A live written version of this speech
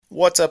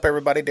What's up,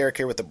 everybody? Derek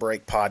here with the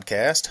Break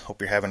Podcast. Hope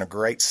you're having a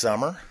great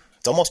summer.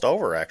 It's almost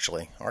over,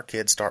 actually. Our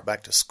kids start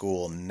back to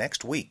school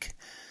next week.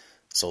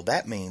 So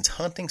that means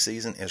hunting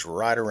season is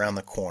right around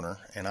the corner,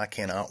 and I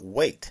cannot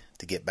wait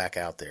to get back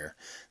out there.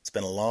 It's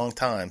been a long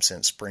time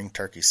since spring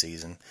turkey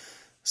season,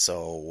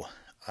 so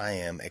I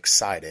am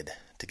excited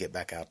to get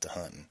back out to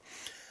hunting.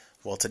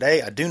 Well,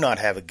 today I do not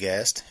have a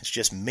guest. It's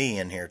just me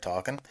in here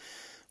talking,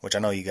 which I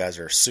know you guys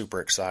are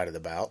super excited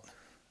about.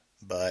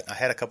 But I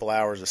had a couple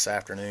hours this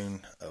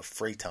afternoon of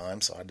free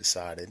time, so I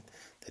decided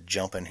to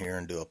jump in here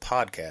and do a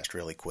podcast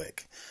really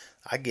quick.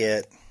 I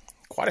get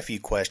quite a few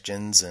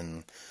questions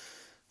and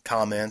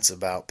comments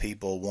about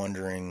people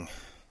wondering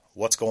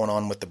what's going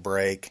on with the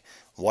break,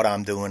 what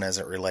I'm doing as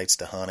it relates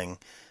to hunting,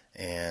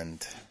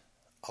 and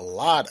a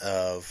lot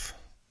of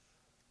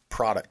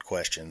product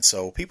questions.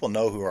 So people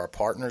know who our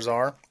partners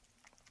are.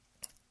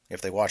 If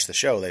they watch the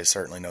show, they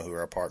certainly know who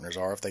our partners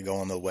are. If they go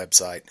on the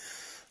website,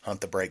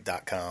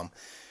 huntthebreak.com,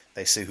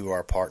 they see who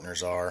our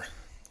partners are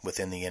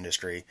within the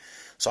industry.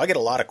 So I get a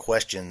lot of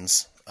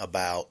questions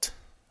about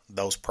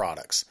those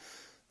products.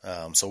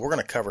 So we're going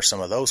to cover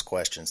some of those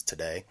questions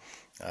today.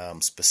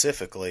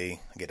 Specifically,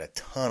 I get a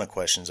ton of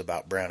questions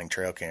about Browning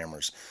trail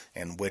cameras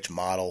and which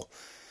model,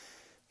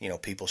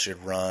 people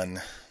should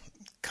run.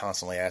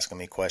 Constantly asking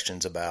me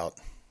questions about,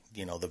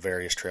 the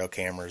various trail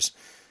cameras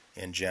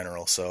in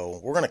general. So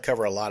we're going to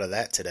cover a lot of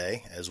that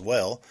today as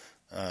well.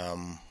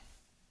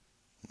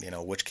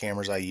 Which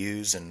cameras I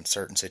use in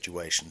certain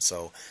situations.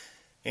 So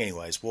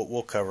anyways,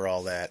 we'll cover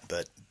all that.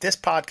 But this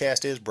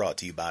podcast is brought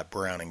to you by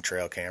Browning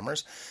trail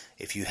cameras.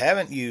 If you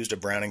haven't used a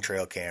Browning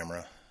trail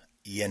camera,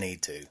 you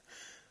need to.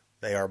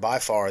 They are by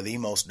far the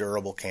most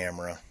durable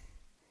camera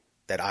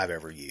that I've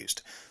ever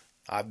used.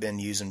 I've been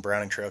using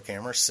Browning trail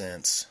cameras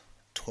since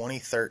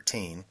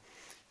 2013,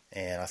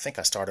 and I think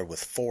I started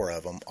with 4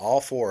 of them. All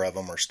 4 of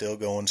them are still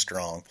going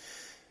strong.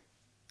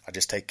 I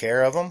just take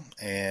care of them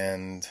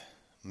and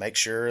make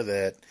sure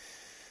that,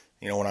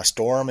 when I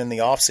store them in the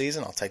off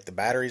season, I'll take the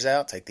batteries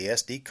out, take the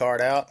SD card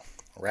out,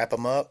 wrap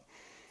them up,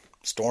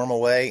 store them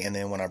away, and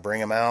then when I bring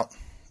them out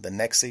the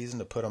next season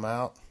to put them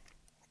out,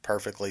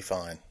 perfectly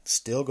fine.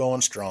 Still going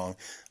strong.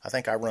 I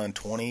think I run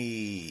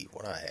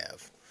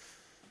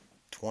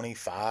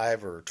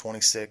 25 or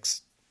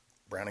 26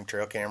 Browning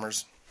trail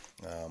cameras.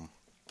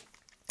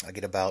 I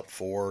get about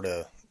 4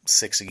 to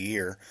 6 a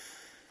year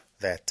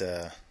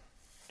that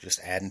just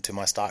adding to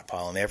my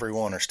stockpile, and every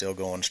one are still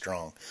going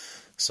strong.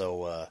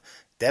 So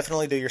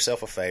definitely do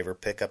yourself a favor,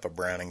 pick up a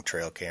Browning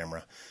trail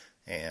camera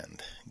and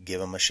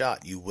give them a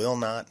shot. You will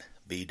not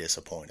be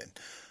disappointed.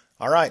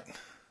 All right,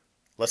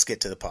 let's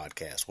get to the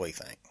podcast. What do you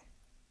think?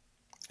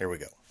 Here we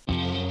go.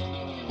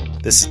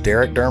 This is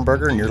Derek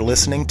Dirnberger, and you're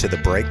listening to the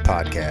Break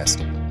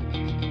Podcast.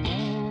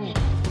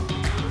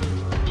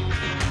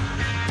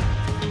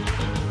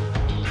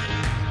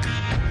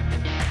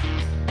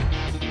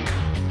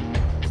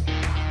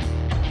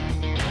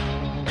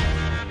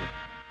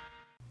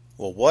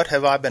 Well, what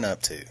have I been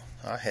up to?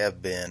 I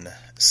have been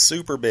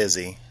super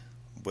busy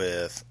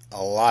with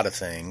a lot of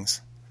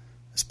things,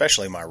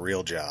 especially my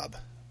real job.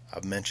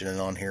 I've mentioned it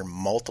on here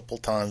multiple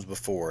times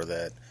before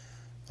that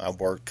I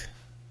work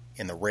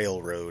in the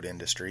railroad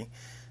industry,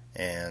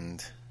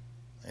 and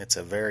it's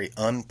a very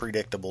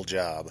unpredictable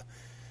job.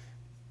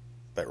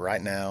 But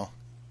right now,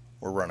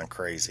 we're running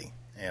crazy,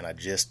 and I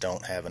just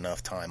don't have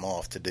enough time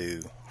off to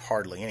do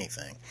hardly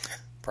anything.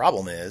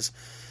 Problem is,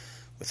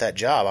 with that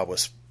job, I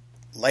was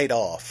laid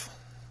off.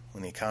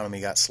 When the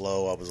economy got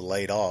slow, I was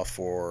laid off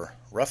for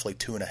roughly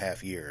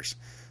 2.5 years.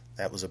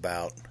 That was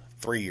about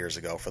 3 years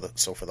ago. For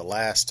the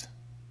last,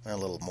 a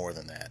little more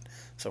than that.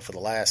 So for the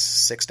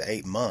last 6 to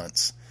 8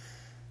 months,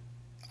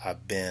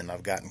 I've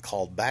gotten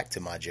called back to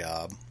my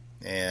job,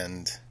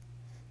 and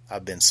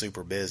I've been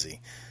super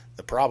busy.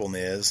 The problem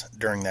is,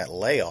 during that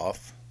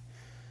layoff,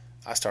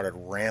 I started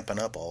ramping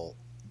up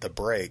the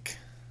break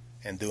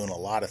and doing a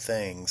lot of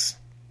things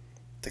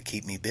to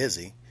keep me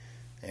busy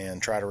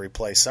and try to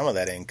replace some of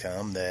that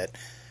income. That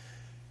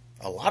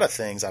a lot of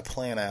things I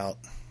plan out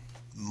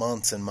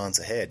months and months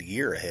ahead,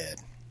 year ahead.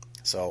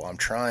 So I'm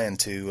trying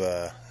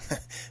to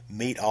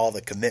meet all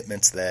the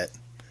commitments that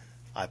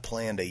I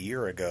planned a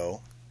year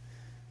ago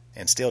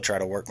and still try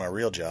to work my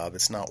real job.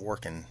 It's not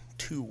working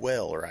too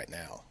well right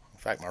now. In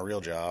fact, my real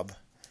job,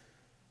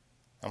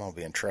 I'm going to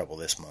be in trouble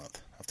this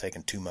month. I've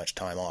taken too much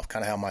time off.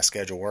 Kind of how my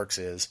schedule works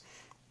is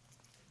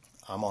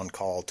I'm on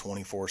call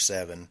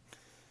 24/7,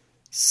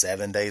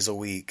 7 days a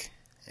week,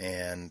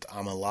 and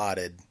I'm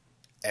allotted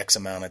X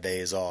amount of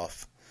days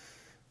off.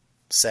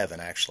 7,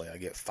 actually. I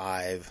get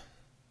 5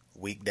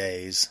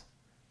 weekdays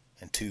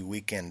and 2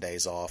 weekend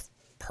days off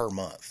per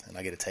month, and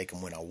I get to take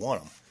them when I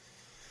want them.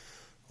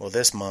 Well,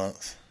 this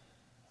month,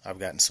 I've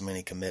gotten so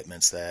many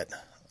commitments that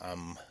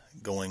I'm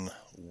going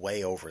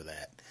way over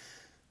that.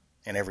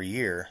 And every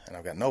year, and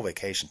I've got no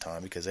vacation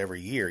time because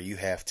every year you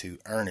have to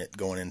earn it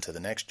going into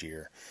the next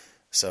year.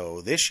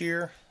 So this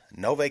year,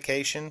 no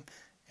vacation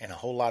and a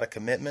whole lot of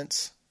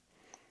commitments.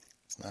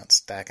 It's not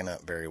stacking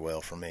up very well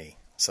for me.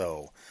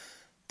 So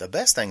the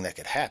best thing that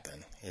could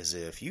happen is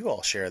if you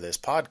all share this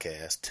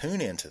podcast, tune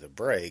into the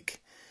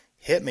break,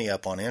 hit me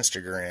up on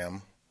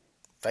Instagram,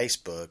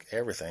 Facebook,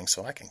 everything,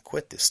 so I can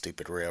quit this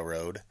stupid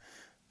railroad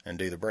and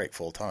do the break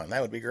full time.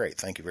 That would be great.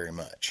 Thank you very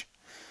much.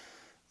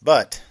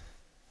 But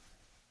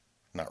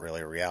not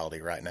really a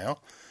reality right now,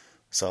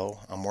 so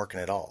I'm working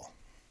it all.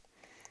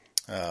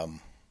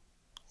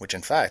 Which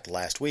in fact,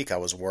 last week I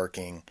was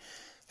working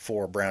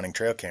for Browning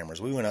Trail Cameras.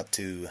 We went up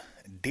to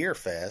Deer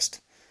Fest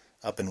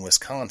up in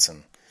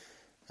Wisconsin.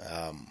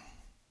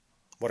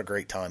 What a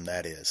great time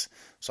that is.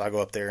 So I go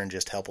up there and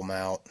just help them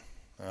out,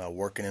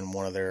 working in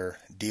one of their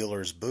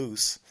dealers'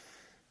 booths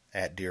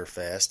at Deer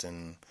Fest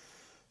and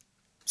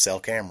sell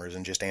cameras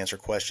and just answer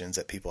questions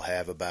that people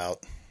have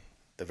about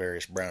the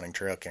various Browning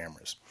Trail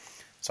cameras.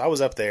 So I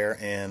was up there,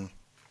 and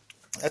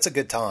that's a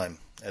good time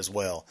as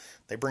well.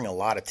 They bring a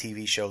lot of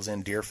TV shows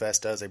in. Deer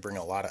Fest does. They bring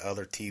a lot of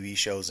other TV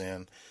shows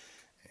in,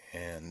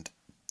 and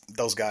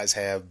those guys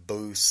have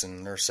booths,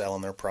 and they're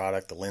selling their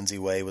product. The Lindsay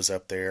Way was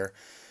up there.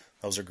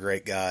 Those are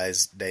great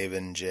guys, David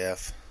and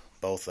Jeff,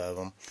 both of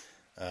them.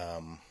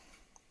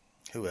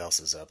 Who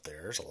else is up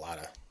there? There's a lot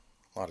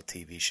of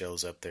TV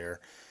shows up there.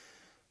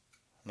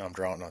 Now I'm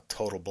drawing a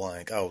total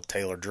blank. Oh,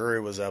 Taylor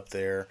Drury was up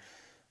there.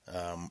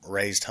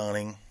 Raised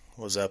Hunting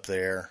was up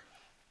there.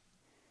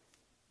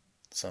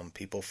 Some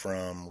people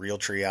from Real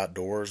Tree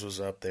Outdoors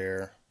was up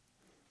there.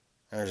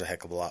 And there's a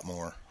heck of a lot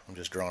more. I'm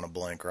just drawing a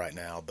blank right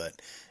now.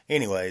 But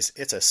anyways,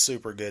 it's a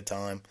super good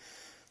time.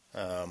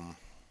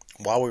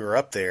 While we were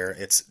up there,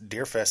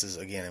 Deer Fest is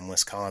again in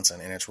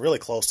Wisconsin, and it's really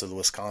close to the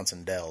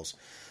Wisconsin Dells.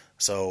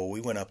 So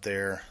we went up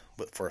there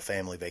for a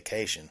family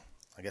vacation.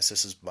 I guess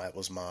that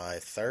was my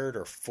third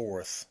or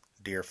fourth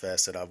Deer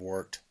Fest that I've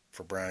worked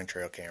for Browning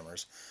Trail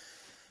Cameras.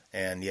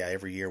 And yeah,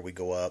 every year we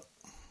go up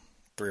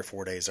 3 or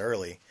 4 days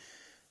early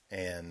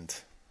and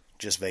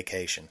just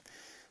vacation.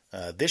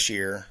 This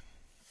year,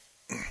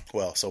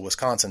 so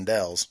Wisconsin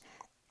Dells,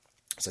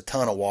 there's a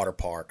ton of water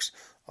parks,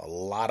 a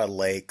lot of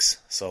lakes,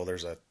 so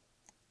there's a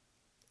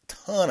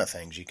ton of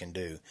things you can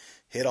do.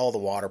 Hit all the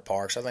water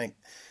parks. I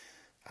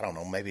don't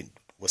know, maybe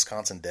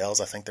Wisconsin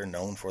Dells, I think they're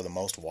known for the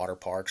most water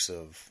parks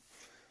of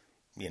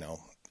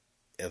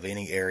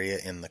any area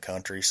in the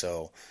country.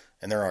 So,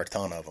 and there are a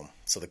ton of them.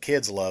 So the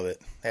kids love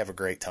it. They have a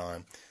great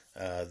time.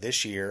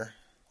 This year,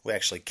 we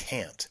actually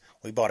camped.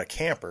 We bought a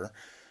camper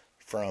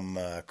from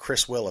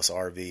Chris Willis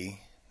RV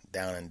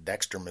down in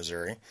Dexter,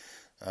 Missouri.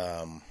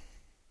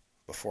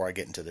 Before I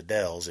get into the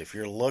Dells, if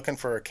you're looking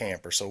for a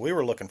camper, so we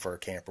were looking for a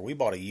camper. We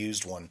bought a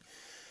used one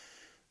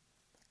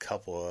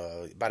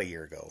about a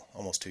year ago,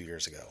 almost 2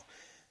 years ago.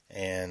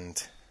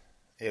 And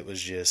it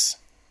was just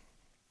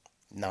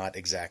not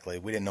exactly,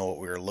 we didn't know what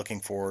we were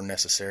looking for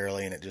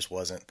necessarily, and it just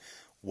wasn't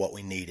what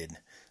we needed.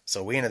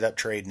 So we ended up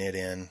trading it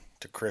in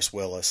to Chris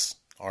Willis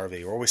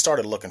RV, or we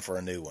started looking for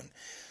a new one.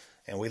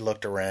 And we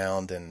looked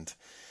around and,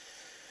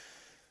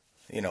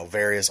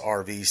 various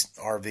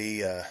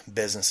RV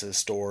businesses,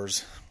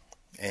 stores,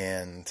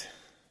 and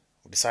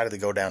we decided to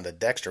go down to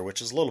Dexter,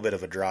 which is a little bit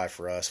of a drive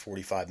for us,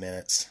 45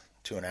 minutes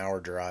to an hour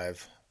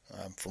drive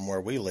from where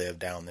we live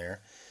down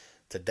there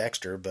to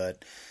Dexter,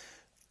 but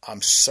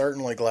I'm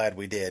certainly glad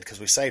we did because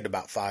we saved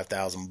about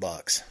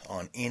 $5,000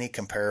 on any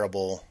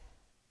comparable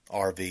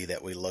RV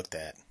that we looked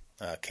at,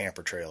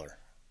 camper trailer.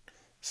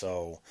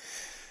 So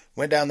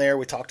went down there,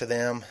 we talked to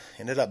them,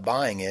 ended up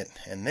buying it,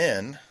 and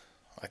then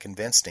I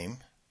convinced him,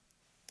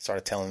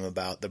 started telling him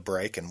about the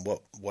break and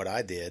what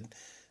I did,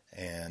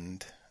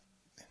 and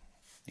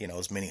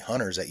as many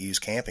hunters that use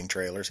camping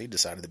trailers, he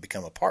decided to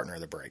become a partner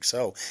of the break.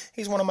 So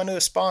he's one of my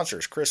newest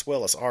sponsors, Chris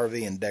Willis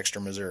RV in Dexter,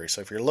 Missouri.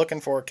 So if you're looking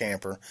for a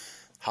camper,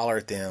 holler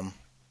at them.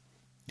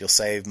 You'll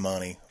save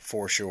money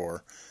for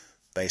sure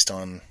based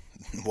on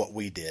what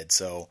we did.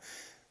 So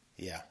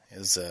yeah, it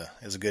was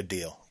a good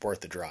deal, worth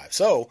the drive.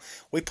 So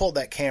we pulled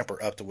that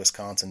camper up to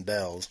Wisconsin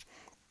Dells,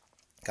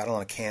 got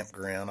on a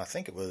campground. I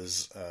think it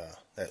was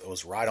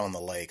right on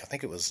the lake. I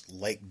think it was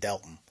Lake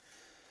Delton.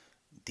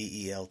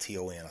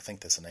 Delton, I think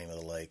that's the name of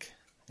the lake.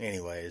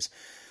 Anyways,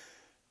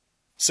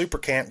 super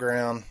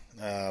campground.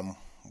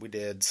 We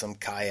did some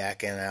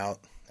kayaking out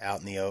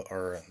in the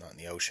not in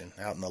the ocean,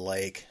 out in the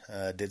lake.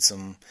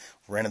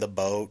 Rented the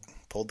boat,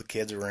 pulled the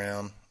kids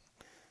around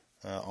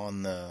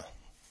on the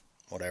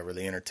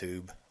inner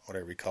tube,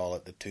 whatever you call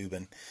it, the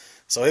tubing.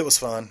 So it was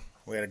fun.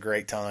 We had a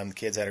great time. The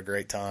kids had a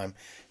great time,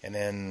 and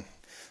then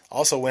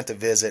also went to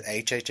visit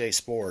HHA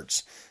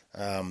Sports.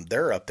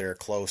 They're up there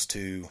close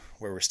to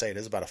where we stayed. It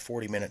was about a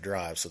 40-minute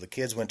drive. So the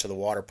kids went to the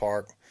water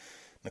park.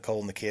 Nicole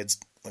and the kids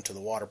went to the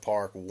water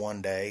park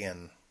one day,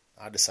 and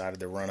I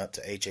decided to run up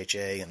to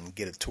HHA and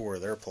get a tour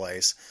of their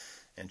place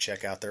and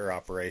check out their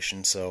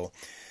operation. So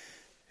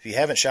if you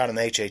haven't shot an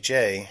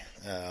HHA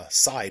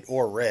site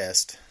or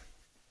rest,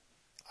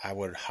 I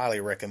would highly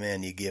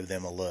recommend you give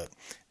them a look.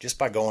 Just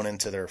by going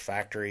into their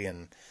factory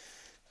and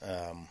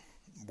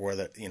where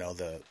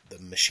the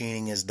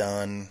machining is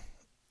done,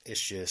 it's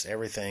just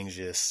everything's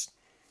just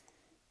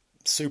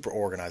super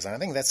organized. And I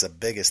think that's the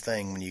biggest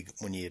thing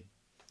when you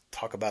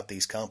talk about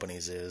these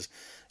companies is,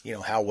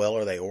 how well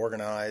are they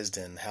organized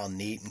and how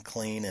neat and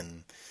clean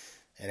and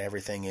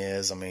everything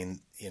is. I mean,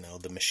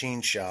 the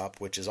machine shop,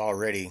 which is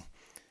already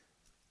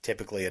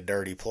typically a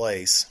dirty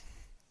place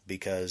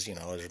because,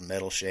 there's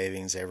metal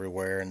shavings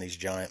everywhere and these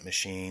giant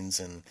machines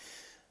and,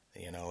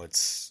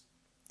 it's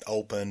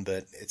open,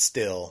 but it's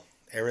still,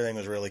 everything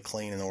was really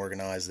clean and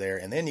organized there.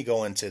 And then you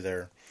go into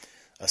their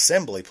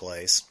assembly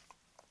place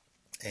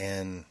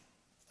and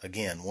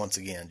once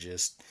again,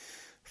 just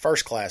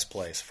first class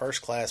place,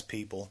 first class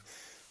people,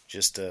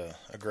 just a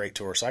great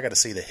tour. So I got to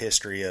see the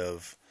history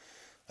of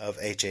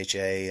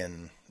HHA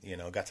and,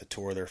 got to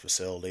tour their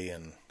facility,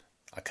 and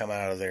I come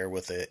out of there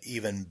with an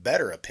even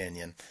better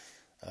opinion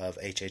of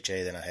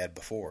HHA than I had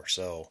before.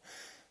 So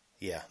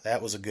yeah,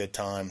 that was a good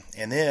time.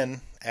 And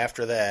then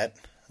after that,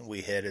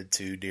 we headed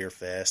to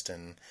Deerfest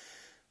and,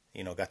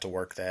 got to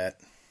work that,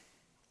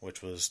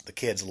 which was, the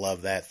kids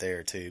love that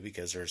there too,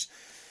 because there's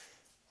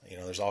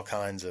all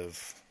kinds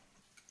of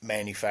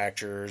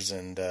manufacturers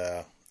and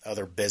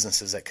other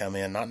businesses that come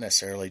in, not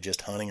necessarily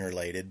just hunting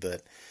related,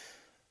 but,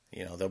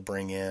 they'll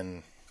bring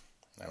in,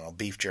 I don't know,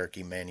 beef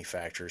jerky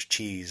manufacturers,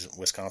 cheese.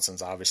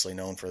 Wisconsin's obviously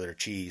known for their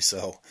cheese,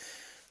 so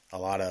a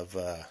lot of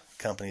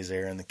companies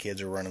there, and the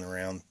kids are running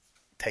around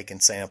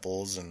taking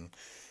samples and,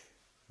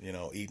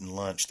 eating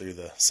lunch through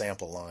the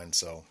sample line,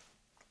 so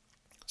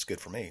it's good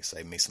for me,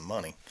 saved me some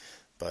money.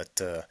 But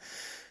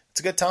it's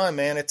a good time,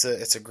 man. It's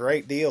a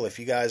great deal if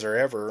you guys are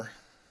ever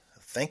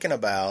thinking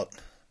about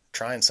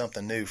trying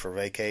something new for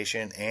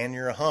vacation and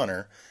you're a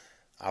hunter.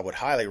 I would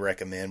highly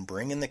recommend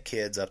bringing the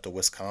kids up to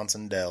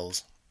Wisconsin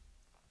Dells.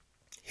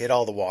 Hit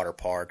all the water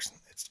parks.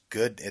 It's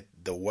good.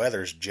 The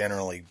weather's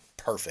generally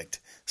perfect,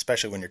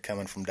 especially when you're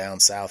coming from down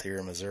south here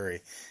in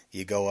Missouri.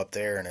 You go up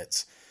there and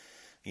it's,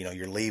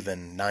 you're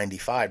leaving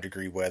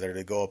 95-degree weather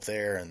to go up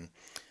there, and,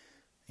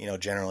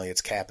 generally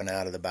it's capping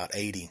out at about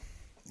 80,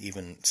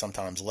 even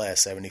sometimes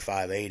less,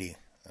 75, 80.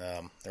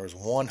 There was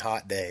one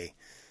hot day,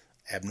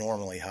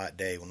 abnormally hot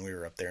day when we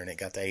were up there, and it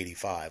got to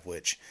 85,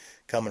 which,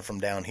 coming from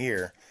down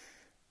here,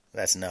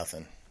 that's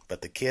nothing.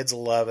 But the kids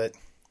will love it.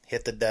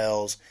 Hit the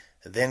Dells,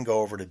 then go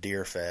over to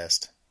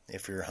Deerfest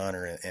if you're a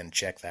hunter and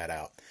check that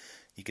out.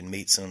 You can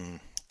meet some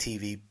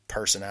TV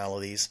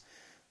personalities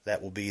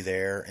that will be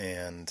there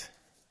and,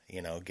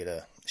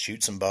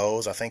 shoot some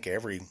bows. I think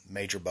every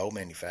major bow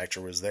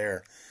manufacturer was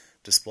there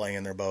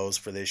displaying their bows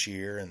for this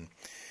year, and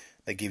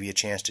they give you a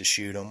chance to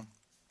shoot them.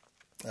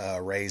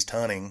 Raised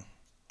hunting,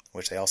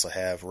 which they also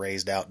have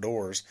raised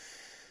outdoors.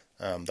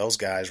 Those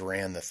guys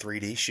ran the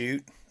 3D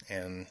shoot,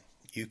 and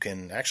you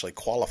can actually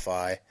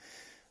qualify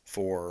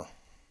for,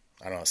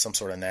 I don't know, some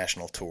sort of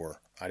national tour.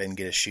 I didn't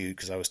get a shoot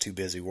because I was too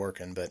busy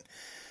working, but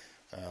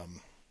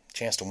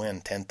chance to win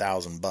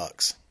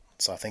 $10,000.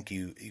 So I think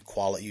you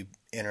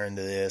enter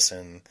into this,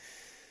 and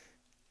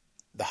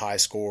the high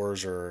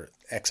scores or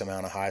X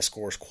amount of high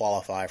scores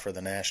qualify for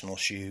the national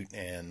shoot,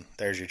 and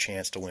there's your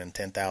chance to win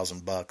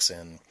 $10,000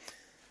 in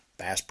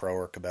Bass Pro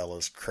or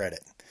Cabela's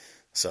credit.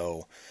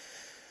 So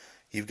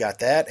you've got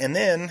that, and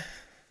then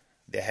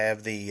they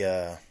have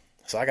the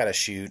so I got to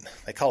shoot.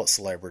 They call it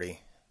celebrity,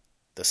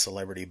 the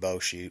celebrity bow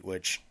shoot,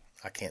 which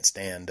I can't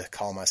stand to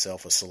call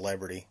myself a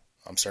celebrity.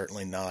 I'm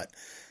certainly not.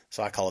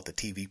 So I call it the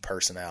TV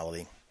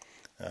personality.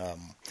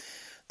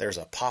 There's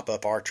a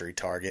pop-up archery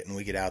target, and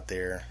we get out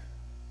there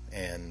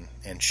and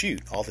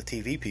shoot. All the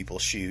TV people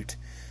shoot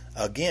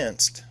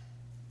against,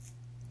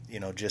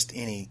 just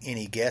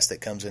any guest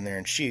that comes in there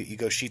and shoot. You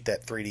go shoot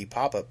that 3D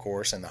pop-up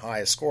course, and the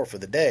highest score for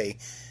the day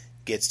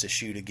gets to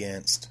shoot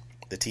against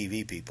the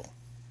TV people.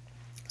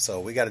 So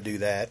we got to do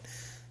that,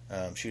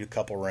 shoot a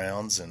couple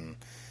rounds, and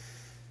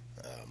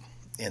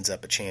ends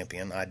up a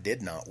champion. I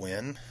did not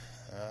win.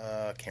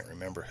 I can't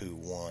remember who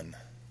won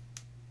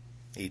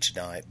each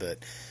night, but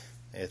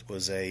it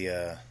was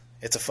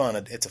it's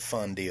a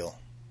fun deal.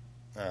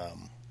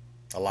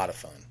 A lot of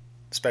fun,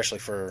 especially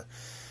for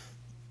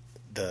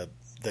the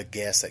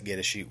guests that get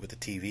to shoot with the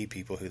TV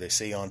people who they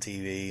see on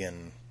TV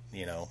and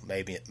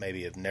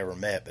maybe have never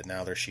met, but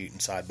now they're shooting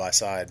side by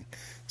side.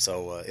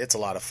 So it's a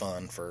lot of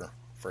fun for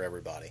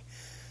everybody.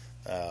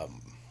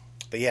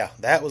 But yeah,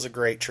 that was a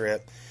great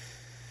trip.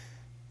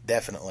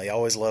 Definitely,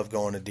 always love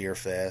going to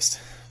Deerfest.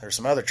 There's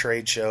some other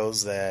trade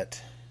shows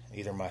that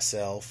either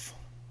myself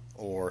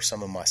or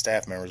some of my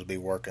staff members will be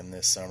working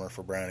this summer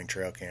for Browning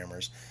trail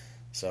cameras.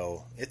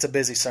 So it's a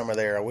busy summer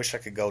there. I wish I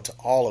could go to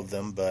all of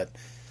them, but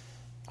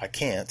I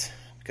can't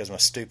because my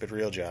stupid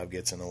real job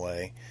gets in the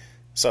way.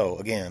 So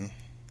again,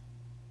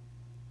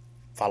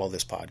 follow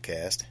this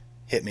podcast.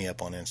 Hit me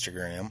up on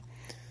Instagram.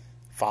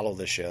 Follow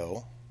the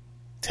show.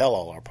 Tell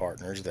all our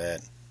partners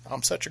that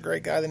I'm such a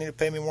great guy, they need to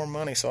pay me more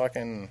money so I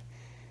can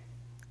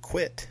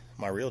quit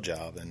my real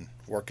job and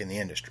work in the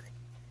industry.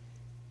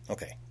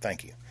 Okay,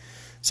 thank you.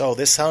 So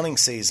this hunting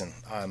season,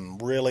 I'm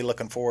really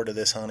looking forward to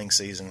this hunting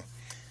season.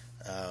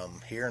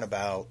 Here in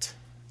about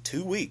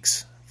 2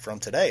 weeks from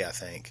today, I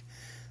think,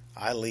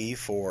 I leave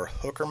for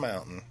Hooker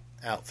Mountain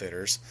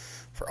Outfitters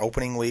for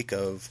opening week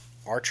of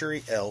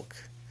archery, elk,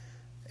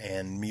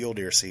 and mule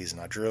deer season.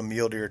 I drew a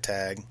mule deer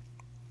tag,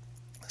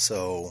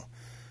 so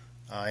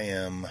I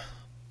am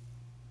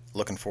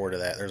looking forward to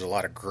that. There's a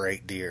lot of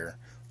great deer,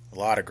 a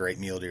lot of great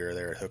mule deer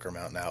there at Hooker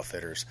Mountain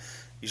Outfitters.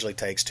 Usually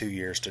takes 2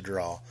 years to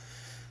draw.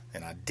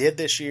 And I did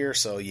this year,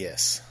 so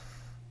yes,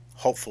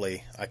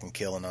 hopefully I can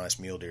kill a nice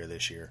mule deer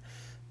this year.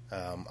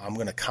 I'm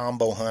going to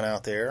combo hunt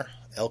out there,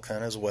 elk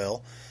hunt as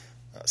well.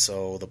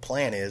 So the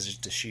plan is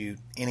to shoot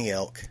any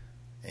elk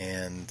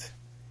and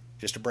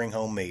just to bring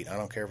home meat. I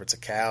don't care if it's a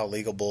cow,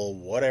 legal bull,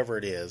 whatever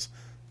it is.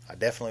 I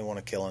definitely want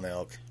to kill an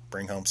elk,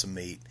 bring home some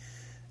meat,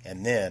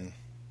 and then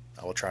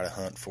I will try to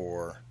hunt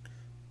for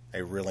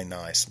a really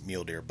nice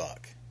mule deer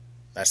buck.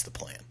 That's the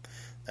plan.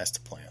 That's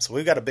the plan. So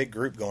we've got a big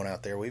group going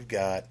out there. We've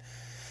got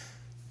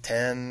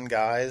 10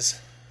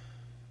 guys,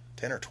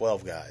 10 or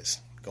 12 guys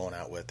going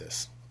out with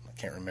us. I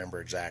can't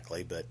remember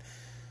exactly, but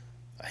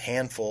a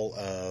handful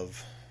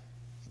of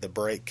the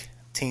break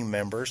team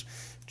members: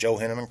 Joe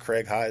Henneman,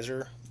 Craig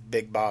Heiser,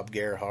 Big Bob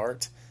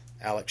Gerhardt,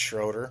 Alex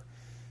Schroeder,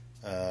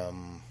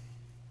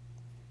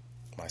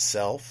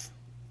 myself.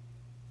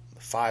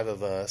 The 5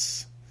 of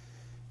us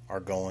are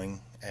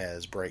going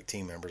as break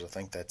team members. I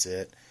think that's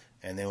it.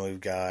 And then we've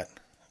got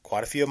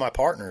quite a few of my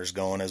partners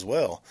going as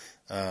well.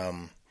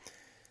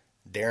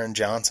 Darren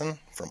Johnson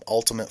from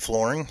Ultimate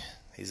Flooring.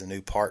 He's a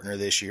new partner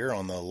this year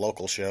on the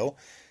local show.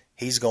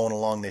 He's going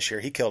along this year.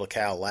 He killed a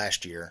cow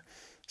last year,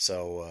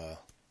 so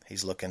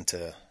he's looking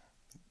to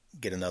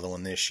get another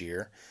one this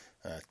year,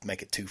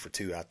 make it 2 for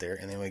 2 out there.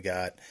 And then we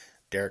got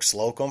Derek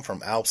Slocum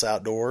from Alps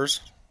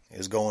Outdoors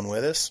is going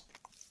with us.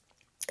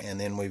 And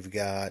then we've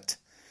got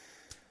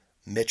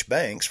Mitch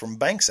Banks from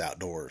Banks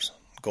Outdoors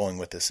going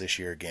with us this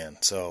year again.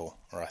 So,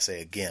 or I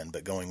say again,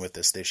 but going with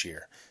us this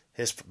year.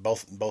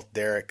 Both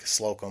Derek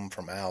Slocum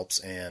from Alps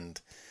and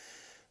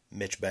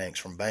Mitch Banks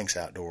from Banks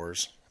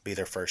Outdoors be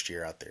their first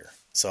year out there.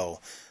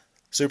 So,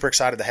 super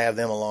excited to have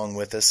them along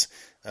with us.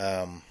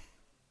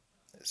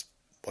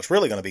 What's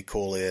really going to be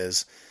cool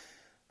is,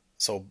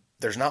 so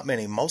there's not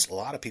many, a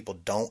lot of people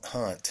don't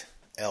hunt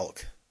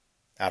elk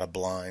out of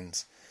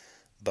blinds,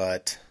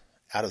 but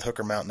out of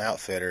Hooker Mountain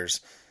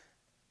Outfitters,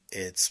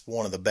 it's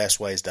one of the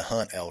best ways to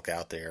hunt elk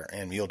out there,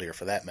 and mule deer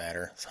for that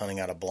matter. It's hunting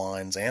out of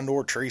blinds and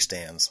or tree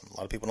stands. A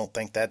lot of people don't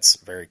think that's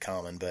very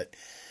common, but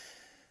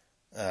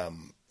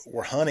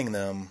we're hunting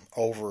them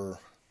over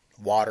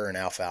water and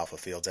alfalfa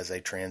fields as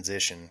they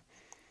transition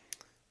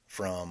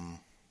from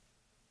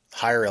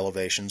higher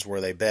elevations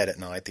where they bed at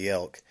night, the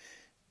elk.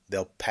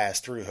 They'll pass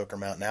through Hooker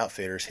Mountain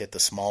Outfitters, hit the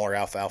smaller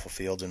alfalfa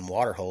fields and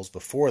water holes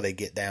before they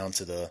get down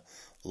to the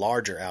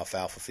larger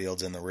alfalfa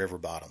fields in the river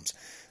bottoms.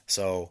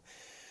 So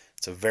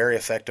it's a very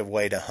effective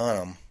way to hunt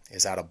them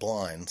is out of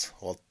blinds.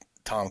 Well,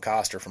 Tom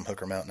Coster from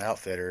Hooker Mountain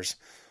Outfitters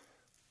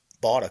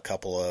bought a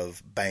couple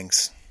of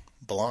Banks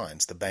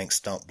blinds, the Banks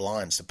stump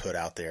blinds to put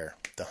out there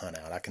to hunt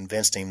out. I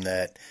convinced him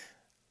that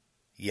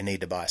you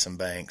need to buy some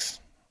Banks.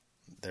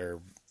 They're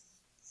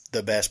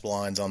the best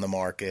blinds on the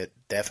market.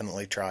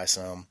 Definitely try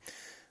some.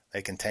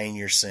 They contain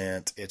your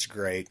scent. It's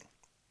great.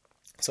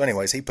 So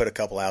anyways, he put a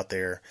couple out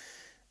there,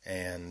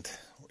 and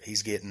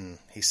he's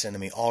sending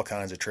me all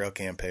kinds of trail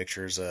cam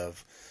pictures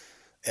of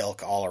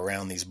elk all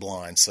around these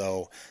blinds.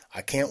 So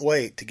I can't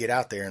wait to get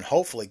out there and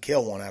hopefully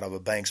kill one out of a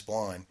Banks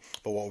blind.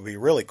 But what would be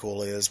really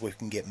cool is we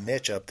can get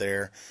Mitch up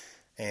there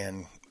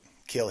and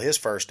kill his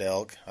first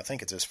elk. I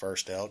think it's his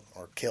first elk,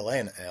 or kill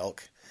an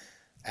elk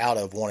out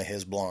of one of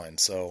his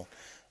blinds. So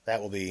that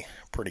will be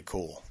pretty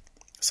cool.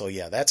 So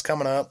yeah, that's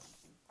coming up.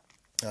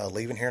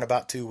 Leaving here in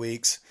about 2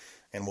 weeks,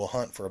 and we'll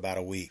hunt for about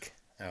a week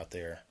out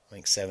there. I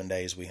think 7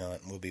 days we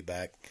hunt, and we'll be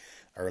back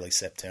early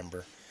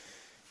September.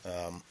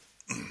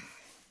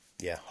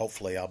 Yeah,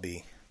 hopefully I'll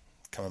be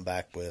coming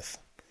back with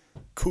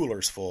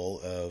coolers full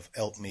of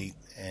elk meat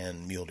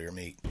and mule deer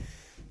meat.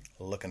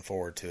 Looking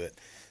forward to it.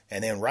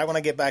 And then right when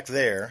I get back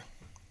there,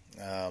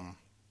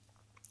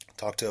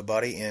 talk to a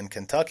buddy in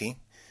Kentucky,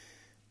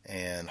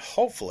 and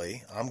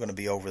hopefully I'm going to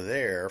be over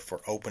there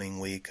for opening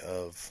week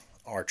of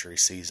archery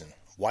season,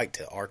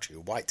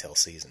 whitetail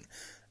season,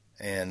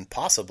 and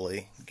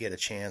possibly get a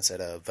chance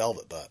at a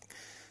velvet buck.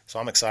 So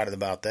I'm excited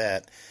about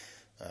that.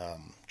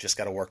 Just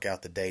got to work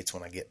out the dates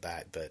when I get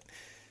back, but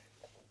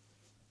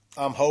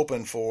I'm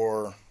hoping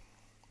for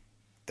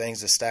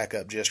things to stack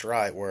up just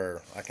right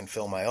where I can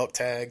fill my elk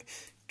tag,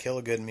 kill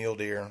a good mule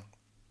deer,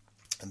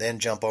 and then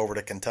jump over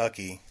to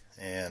Kentucky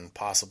and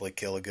possibly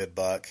kill a good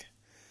buck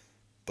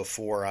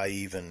before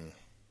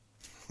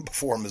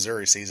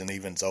Missouri season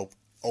even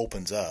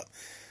opens up,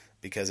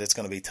 because it's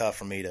going to be tough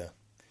for me to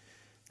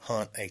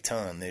hunt a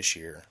ton this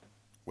year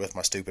with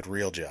my stupid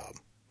reel job.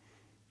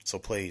 So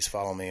please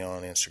follow me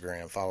on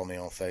Instagram, follow me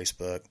on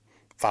Facebook,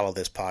 follow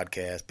this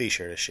podcast, be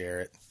sure to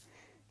share it,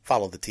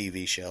 follow the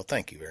TV show.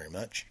 Thank you very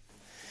much.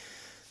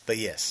 But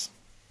yes,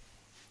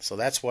 so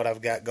that's what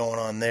I've got going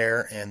on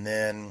there, and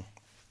then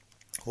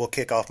we'll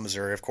kick off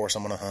Missouri. Of course,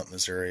 I'm going to hunt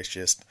Missouri. It's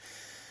just,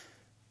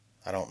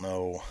 I don't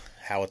know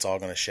how it's all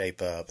going to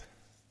shape up,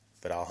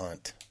 but I'll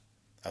hunt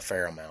a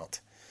fair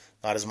amount.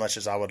 Not as much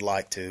as I would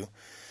like to,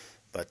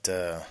 but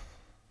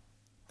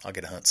I'll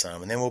get to hunt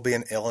some. And then we'll be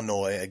in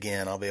Illinois.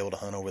 Again, I'll be able to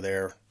hunt over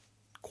there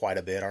quite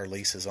a bit. Our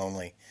lease is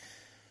only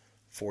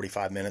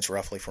 45 minutes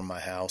roughly from my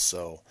house,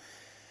 so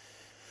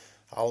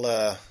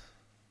I'll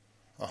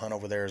hunt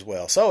over there as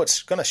well. So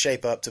it's going to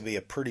shape up to be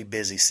a pretty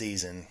busy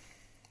season,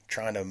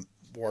 trying to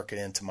work it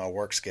into my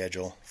work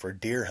schedule for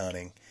deer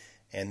hunting.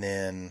 And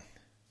then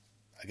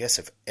I guess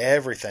if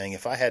everything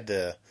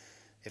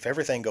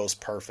goes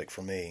perfect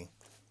for me,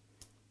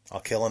 I'll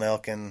kill an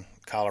elk in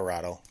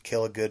Colorado,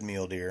 kill a good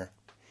mule deer,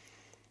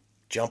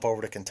 jump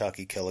over to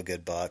Kentucky, kill a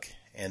good buck,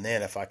 and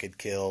then if I could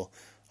kill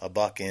a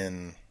buck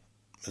in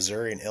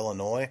Missouri and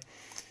Illinois,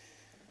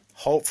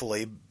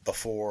 hopefully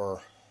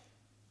before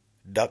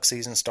duck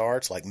season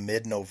starts, like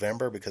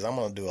mid-November, because I'm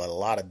going to do a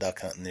lot of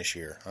duck hunting this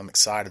year. I'm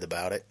excited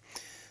about it.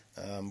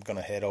 I'm going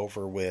to head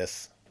over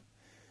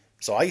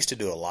so I used to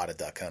do a lot of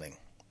duck hunting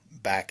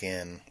back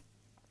in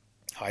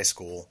high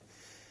school,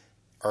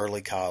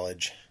 early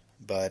college,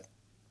 but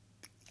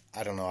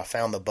I don't know, I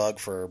found the bug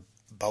for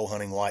bow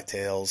hunting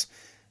whitetails,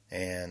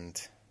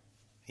 and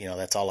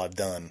that's all I've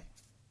done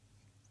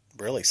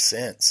really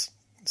since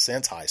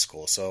high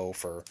school. So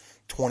for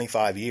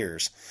 25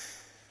 years,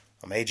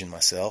 I'm aging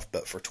myself,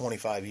 but for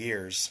 25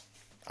 years,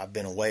 I've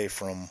been away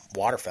from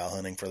waterfowl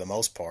hunting for the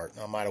most part.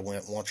 I might have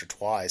went once or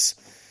twice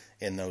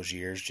in those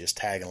years, just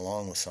tagging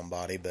along with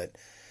somebody, but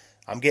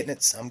I'm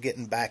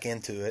getting back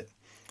into it.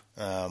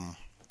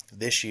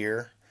 This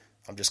year,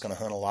 I'm just going to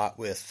hunt a lot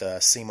with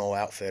SEMO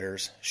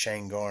Outfitters.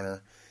 Shane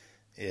Garner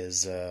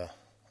is a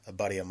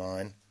buddy of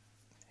mine,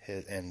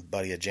 and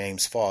buddy of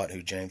James Faught,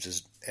 who James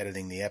is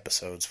editing the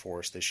episodes for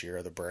us this year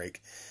of the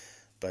break.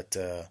 But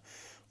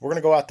we're going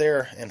to go out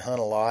there and hunt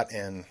a lot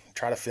and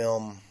try to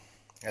film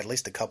at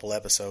least a couple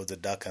episodes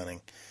of duck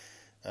hunting.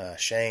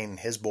 Shane,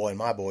 his boy, and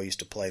my boy used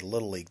to play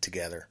Little League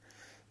together.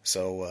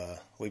 So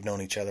we've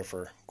known each other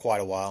for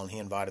quite a while, and he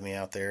invited me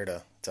out there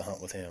to hunt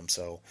with him.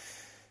 So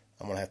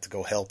I'm going to have to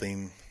go help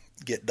him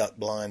get duck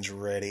blinds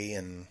ready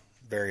and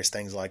various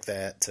things like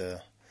that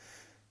to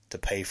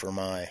pay for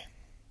my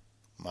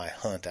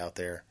hunt out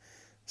there.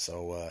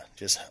 So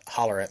just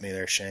holler at me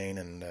there, Shane,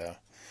 and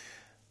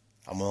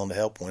I'm willing to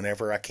help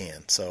whenever I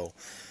can. So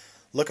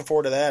looking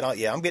forward to that.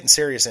 I'm getting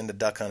serious into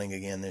duck hunting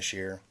again this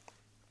year.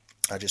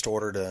 I just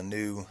ordered a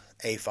new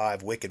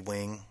A5 Wicked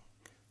Wing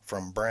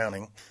from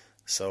Browning.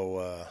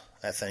 So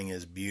that thing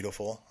is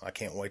beautiful. I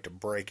can't wait to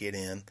break it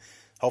in.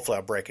 Hopefully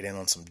I'll break it in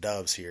on some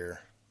doves here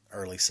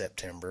early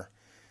September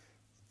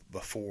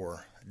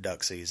before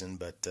duck season.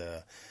 But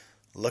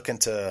looking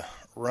to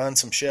run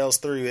some shells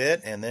through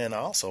it. And then I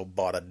also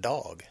bought a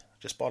dog.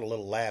 Just bought a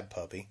little lab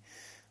puppy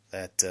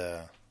that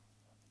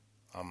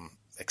I'm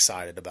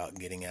excited about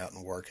getting out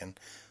and working.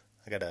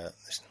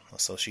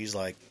 So she's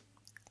like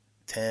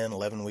 10,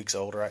 11 weeks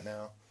old right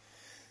now.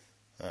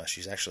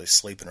 She's actually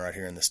sleeping right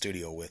here in the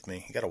studio with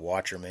me. You got to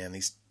watch her, man.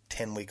 These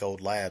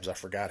 10-week-old labs, I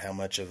forgot how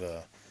much of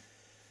a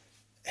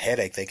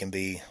headache they can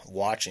be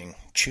watching,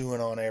 chewing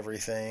on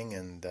everything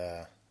and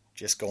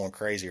just going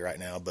crazy right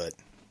now. But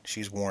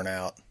she's worn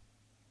out,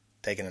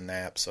 taking a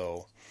nap,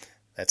 so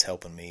that's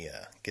helping me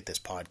get this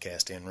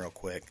podcast in real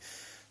quick.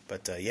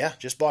 But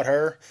just bought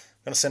her.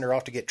 Going to send her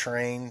off to get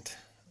trained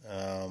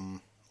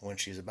when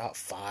she's about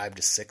 5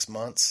 to 6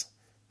 months.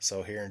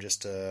 So here in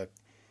just a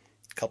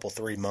couple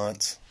 3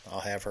 months, I'll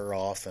have her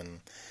off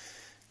and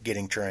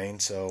getting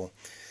trained. So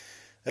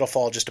it'll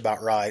fall just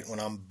about right. When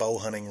I'm bow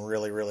hunting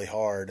really, really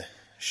hard,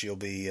 she'll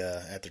be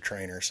at the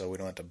trainer, so we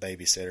don't have to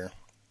babysit her.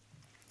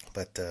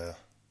 But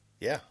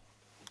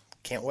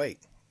can't wait.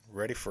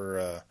 Ready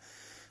for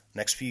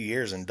next few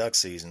years in duck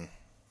season.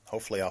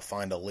 Hopefully I'll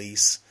find a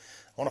lease.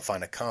 I want to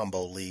find a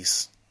combo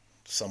lease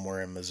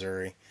somewhere in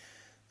Missouri,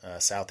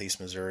 southeast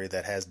Missouri,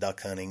 that has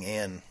duck hunting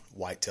and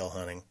whitetail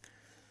hunting.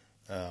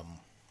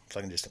 So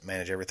I can just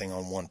manage everything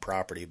on one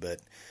property. But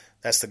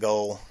that's the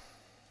goal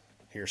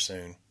here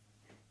soon,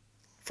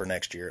 for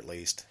next year at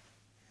least.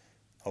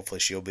 Hopefully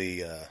she'll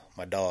be,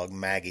 my dog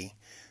Maggie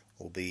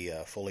will be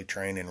fully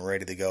trained and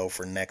ready to go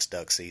for next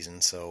duck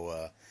season.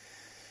 So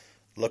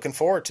looking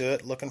forward to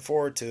it.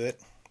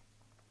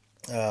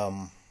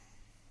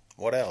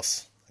 What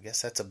else? I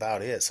guess that's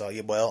about it. So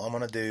I'm going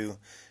to do,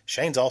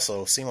 Shane's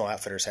also, SEMO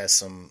Outfitters has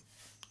some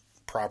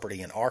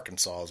property in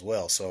Arkansas as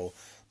well. So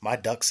my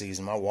duck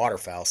season, my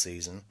waterfowl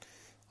season,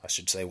 I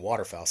should say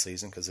waterfowl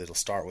season, because it'll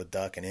start with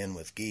duck and end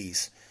with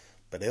geese,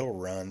 but it'll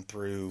run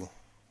through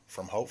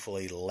from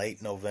hopefully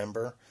late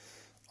November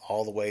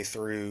all the way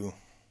through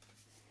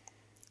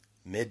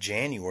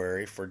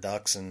mid-January for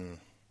ducks and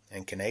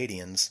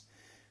Canadians,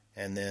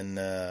 and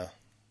then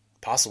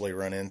possibly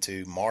run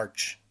into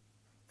March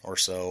or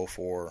so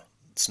for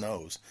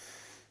snows.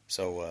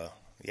 So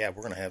we're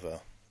going to have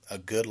a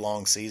good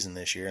long season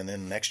this year, and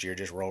then next year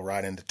just roll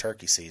right into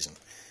turkey season.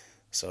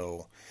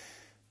 So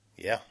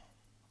we're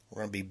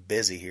going to be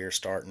busy here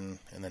starting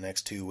in the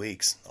next 2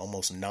 weeks,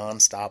 almost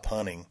non-stop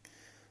hunting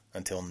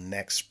until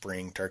next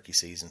spring turkey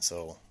season.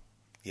 So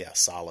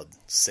solid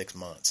 6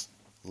 months.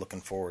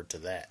 Looking forward to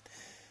that.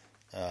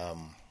 I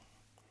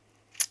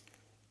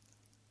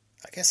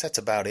guess that's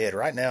about it.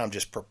 Right now I'm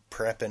just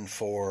prepping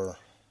for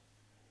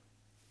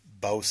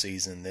bow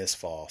season this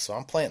fall. So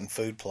I'm planting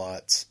food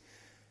plots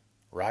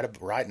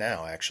right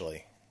now,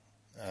 actually.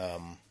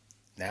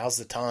 Now's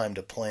the time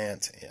to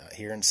plant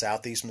here in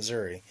southeast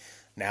Missouri.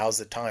 Now's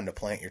the time to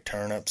plant your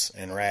turnips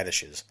and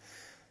radishes.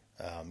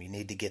 You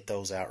need to get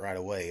those out right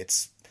away.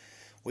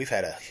 We've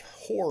had a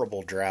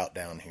horrible drought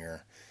down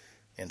here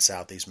in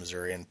southeast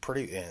Missouri,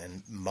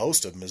 and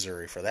most of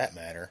Missouri for that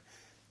matter.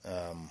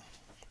 I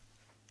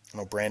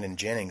know Brandon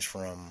Jennings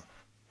from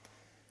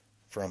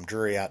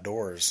Drury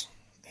Outdoors.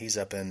 He's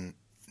up in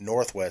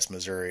northwest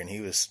Missouri, and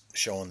he was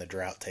showing the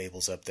drought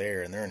tables up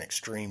there, and they're in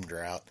extreme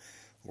drought.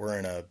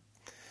 We're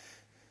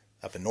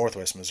up in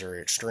northwest Missouri,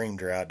 extreme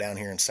drought. Down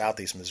here in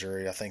southeast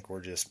Missouri, I think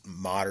we're just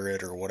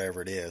moderate or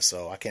whatever it is.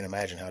 So I can't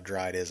imagine how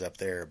dry it is up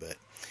there. But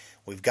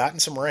we've gotten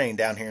some rain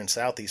down here in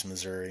southeast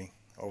Missouri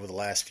over the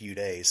last few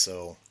days.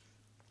 So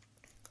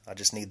I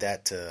just need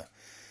that to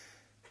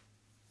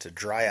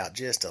dry out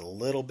just a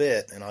little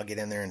bit, and I'll get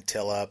in there and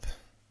till up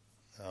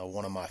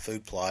one of my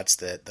food plots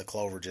that the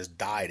clover just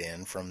died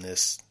in from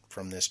this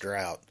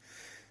drought.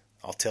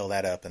 I'll till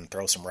that up and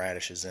throw some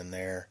radishes in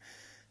there.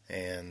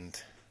 And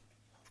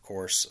of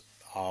course,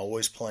 I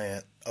always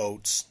plant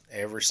oats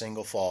every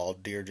single fall.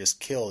 Deer just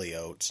kill the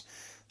oats.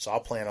 So I'll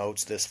plant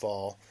oats this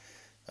fall.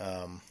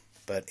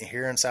 But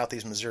here in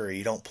southeast Missouri,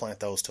 you don't plant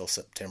those till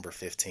September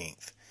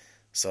 15th.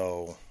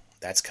 So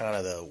that's kind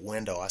of the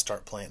window. I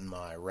start planting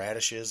my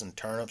radishes and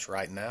turnips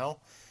right now.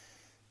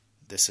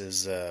 This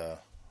is,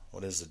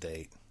 what is the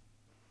date?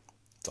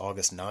 It's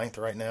August 9th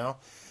right now.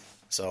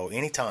 So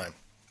anytime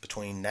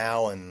between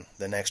now and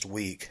the next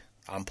week,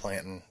 I'm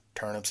planting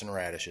turnips and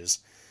radishes.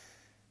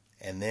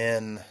 And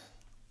then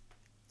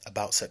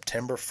about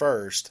September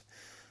 1st,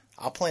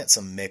 I'll plant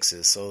some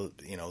mixes. So,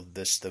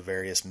 the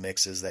various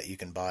mixes that you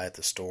can buy at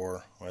the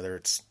store, whether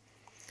it's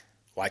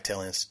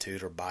Whitetail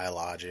Institute or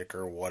Biologic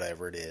or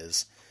whatever it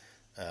is.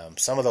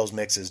 Some of those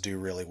mixes do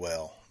really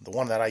well. The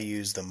one that I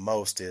use the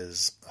most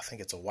is, I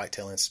think it's a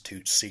Whitetail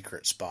Institute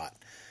Secret Spot.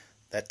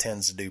 That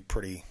tends to do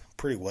pretty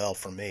well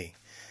for me.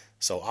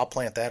 So I'll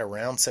plant that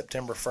around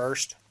September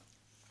 1st,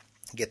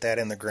 get that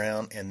in the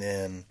ground, and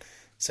then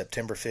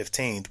September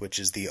 15th, which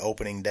is the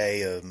opening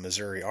day of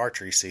Missouri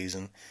archery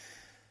season,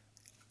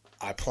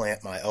 I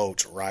plant my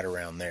oats right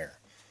around there.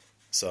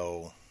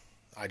 So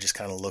I just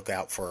kind of look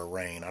out for a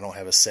rain. I don't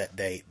have a set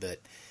date, but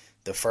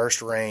the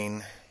first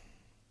rain,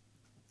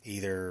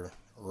 either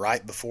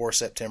right before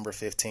September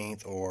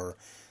 15th, or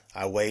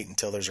I wait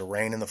until there's a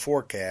rain in the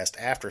forecast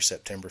after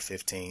September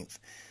 15th,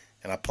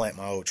 and I plant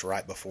my oats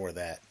right before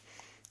that.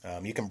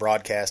 You can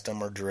broadcast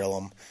them or drill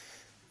them,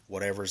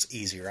 whatever's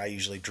easier. I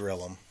usually drill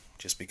them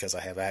just because I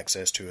have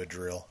access to a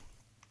drill.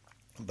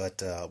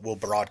 But we'll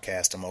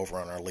broadcast them over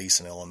on our lease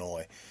in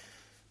Illinois.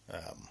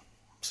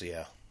 So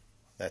yeah,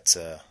 that's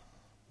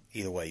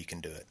either way you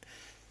can do it.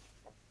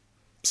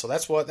 So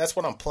that's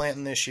what I'm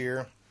planting this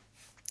year.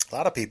 A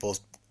lot of people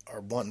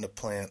are wanting to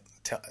plant,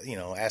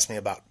 ask me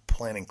about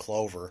planting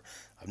clover.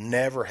 I've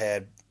never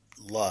had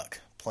luck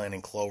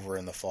planting clover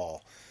in the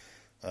fall.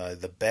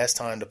 The best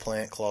time to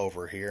plant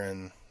clover here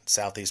in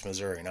southeast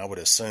Missouri, and I would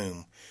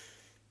assume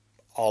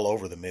all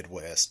over the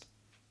Midwest,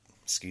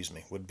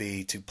 would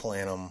be to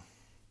plant them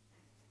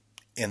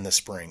in the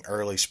spring,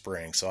 early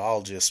spring. So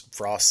I'll just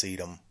frost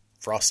seed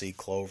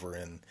clover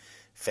in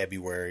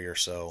February or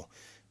so,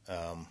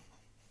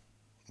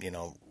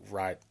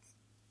 right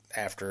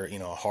after,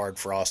 a hard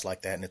frost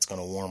like that, and it's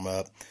going to warm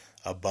up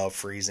above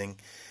freezing.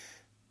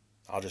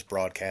 I'll just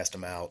broadcast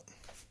them out.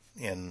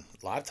 And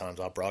a lot of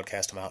times I'll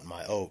broadcast them out in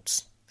my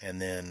oats, and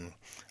then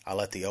I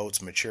let the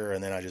oats mature,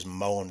 and then I just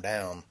mow them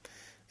down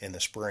in the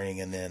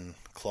spring, and then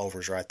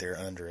clover's right there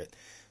under it.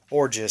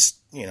 Or just,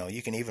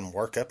 you can even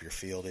work up your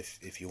field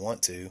if you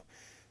want to.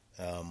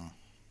 I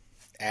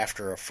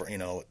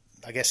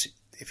guess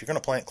if you're going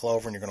to plant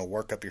clover and you're going to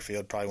work up your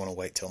field, probably want to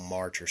wait till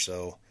March or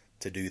so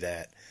to do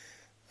that.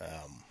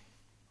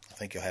 I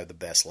think you'll have the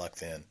best luck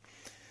then.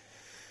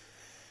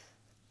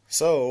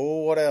 So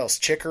what else?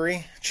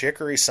 Chicory.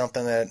 Chicory is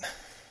something that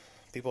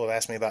people have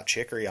asked me about.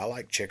 Chicory. I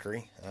like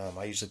chicory.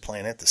 I usually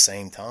plant it at the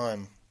same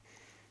time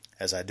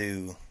as I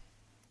do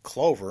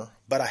clover,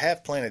 but I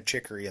have planted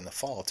chicory in the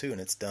fall too,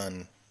 and it's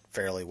done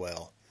fairly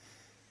well.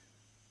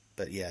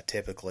 But yeah,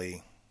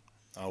 typically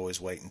I always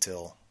wait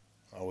until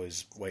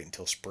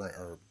spring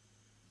or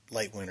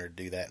late winter to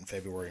do that in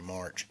February,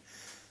 March.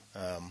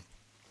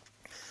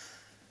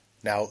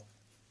 Now,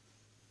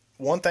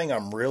 one thing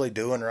I'm really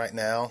doing right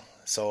now,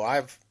 so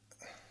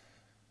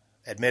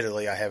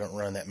admittedly I haven't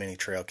run that many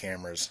trail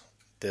cameras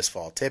this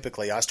fall.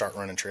 Typically I start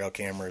running trail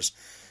cameras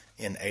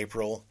in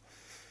April.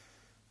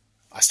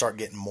 I start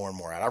getting more and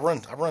more out. I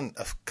run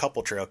a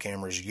couple trail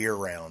cameras year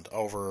round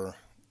over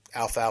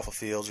alfalfa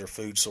fields or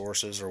food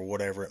sources or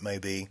whatever it may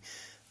be.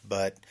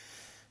 But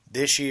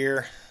this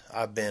year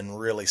I've been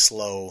really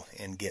slow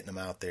in getting them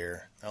out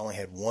there. I only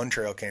had one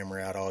trail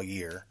camera out all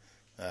year,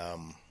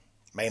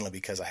 mainly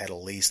because I had a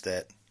lease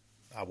that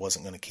I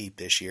wasn't going to keep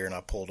this year, and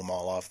I pulled them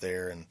all off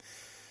there, and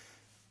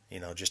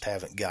just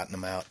haven't gotten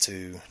them out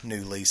to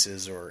new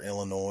leases or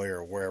Illinois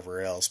or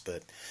wherever else.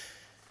 But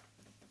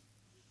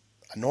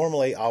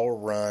normally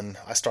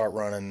I start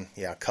running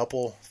a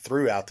couple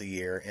throughout the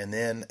year, and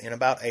then in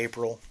about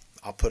April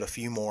I'll put a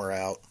few more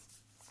out,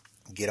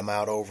 get them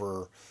out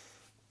over,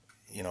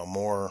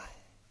 more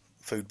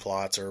food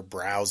plots or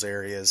browse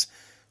areas,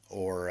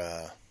 or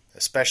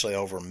especially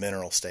over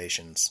mineral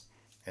stations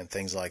and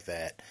things like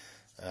that.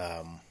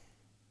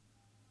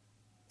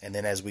 And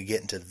then as we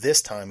get into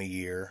this time of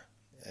year,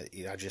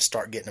 I just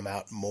start getting them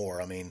out more.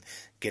 I mean,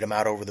 get them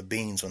out over the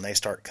beans when they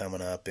start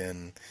coming up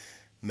in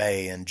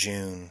May and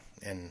June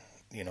and,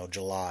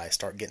 July.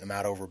 Start getting them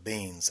out over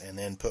beans, and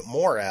then put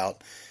more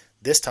out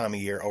this time of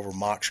year over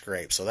mock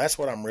scrape. So that's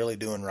what I'm really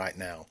doing right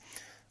now.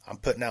 I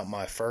put out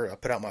my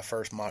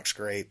first mock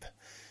scrape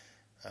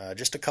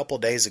just a couple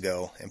of days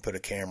ago and put a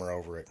camera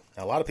over it.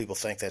 Now, a lot of people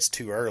think that's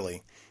too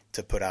early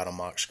to put out a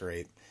mock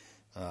scrape.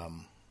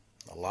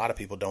 A lot of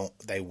people don't.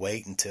 They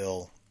wait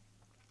until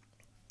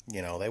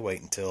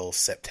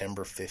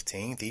September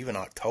 15th, even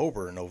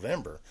October or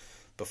November,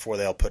 before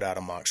they'll put out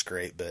a mock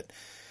scrape. But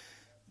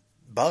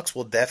bucks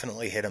will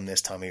definitely hit them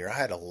this time of year. I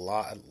had a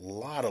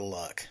lot of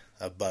luck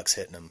of bucks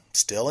hitting them.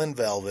 Still in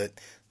velvet.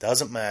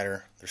 Doesn't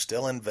matter. They're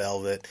still in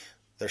velvet.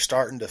 They're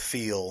starting to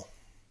feel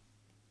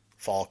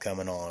fall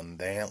coming on.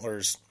 The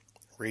antlers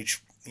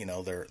reach,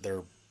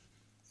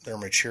 they're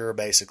mature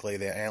basically.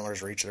 The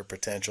antlers reach their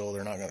potential.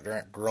 They're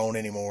not grown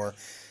anymore,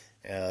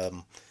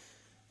 and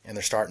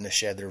they're starting to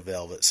shed their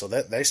velvet. So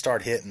that they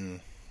start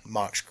hitting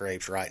mock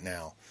scrapes right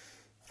now.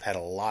 I've had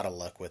a lot of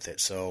luck with it.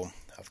 So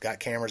I've got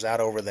cameras out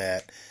over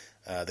that.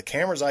 The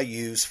cameras I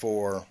use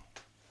for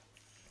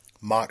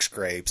mock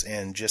scrapes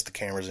and just the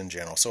cameras in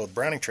general. So with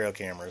Browning trail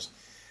cameras,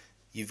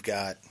 you've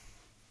got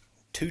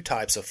two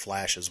types of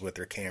flashes with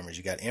their cameras.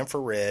 You got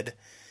infrared,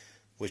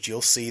 which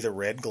you'll see the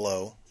red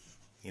glow.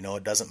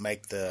 It doesn't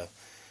make the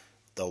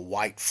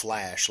white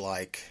flash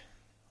like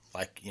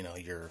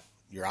your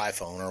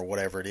iPhone or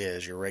whatever it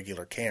is, your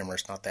regular camera.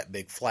 It's not that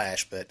big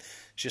flash, but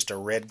it's just a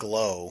red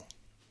glow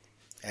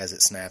as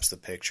it snaps the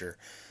picture.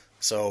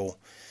 So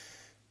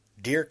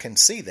deer can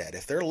see that.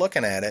 If they're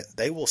looking at it,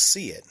 they will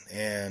see it.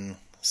 And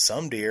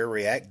some deer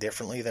react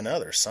differently than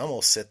others. Some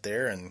will sit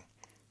there and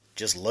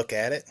just look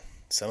at it.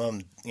 Some of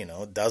them,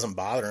 it doesn't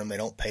bother them. They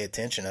don't pay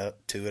attention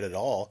to it at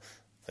all.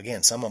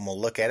 Again, some of them will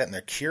look at it and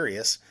they're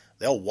curious.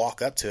 They'll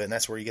walk up to it, and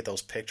that's where you get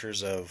those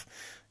pictures of,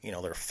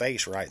 their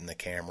face right in the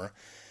camera.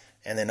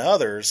 And then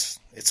others,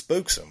 it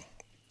spooks them.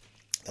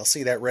 They'll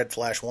see that red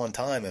flash one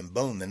time, and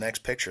boom, the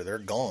next picture, they're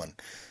gone.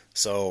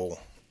 So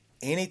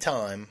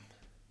anytime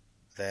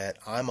that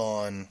I'm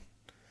on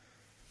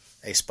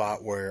a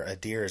spot where a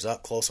deer is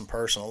up close and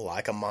personal,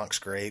 like a mock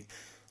scrape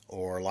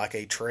or like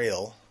a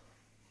trail,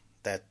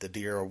 that the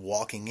deer are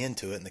walking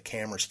into it and the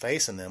camera's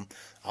facing them,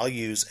 I'll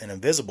use an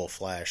invisible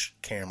flash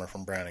camera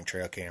from Browning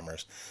trail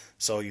cameras.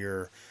 So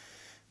your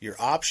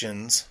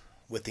options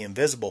with the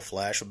invisible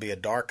flash would be a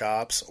dark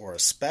ops or a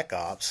spec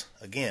ops.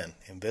 Again,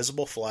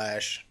 invisible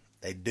flash,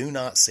 they do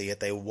not see it,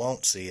 they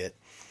won't see it.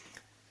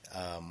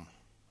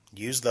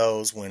 Use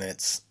those when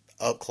it's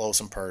up close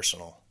and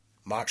personal.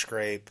 Mock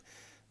scrape,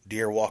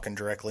 deer walking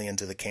directly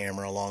into the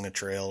camera along a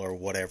trail or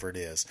whatever it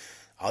is.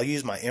 I'll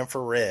use my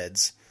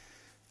infrareds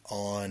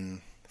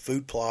on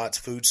food plots,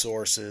 food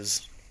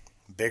sources,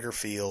 bigger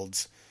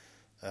fields,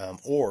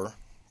 or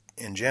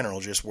in general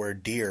just where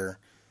deer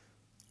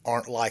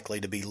aren't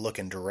likely to be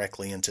looking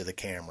directly into the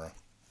camera,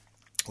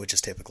 which is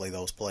typically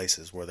those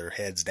places where their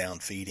head's down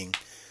feeding,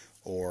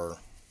 or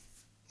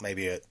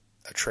maybe a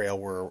trail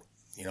where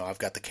I've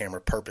got the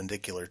camera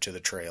perpendicular to the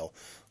trail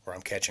where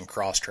I'm catching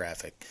cross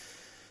traffic.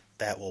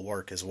 That will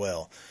work as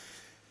well.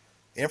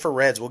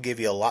 Infrareds will give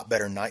you a lot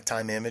better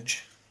nighttime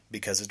image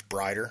because it's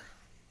brighter.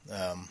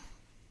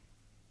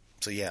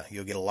 So yeah,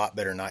 you'll get a lot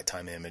better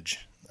nighttime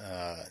image.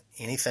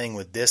 Anything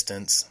with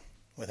distance,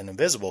 with an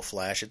invisible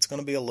flash, it's going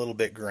to be a little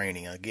bit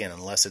grainy. Again,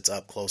 unless it's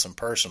up close and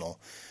personal,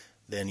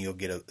 then you'll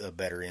get a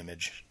better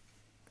image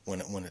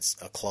when it's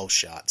a close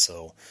shot.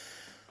 So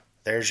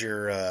there's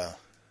your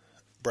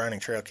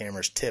Browning trail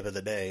cameras tip of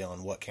the day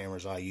on what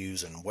cameras I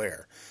use and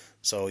where.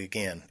 So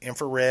again,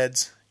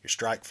 infrareds, your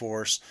strike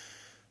force,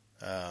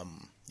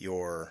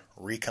 your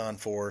recon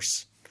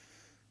force,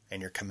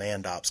 and your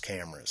command ops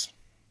cameras.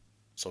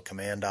 So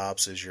command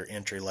ops is your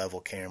entry level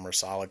camera,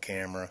 solid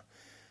camera,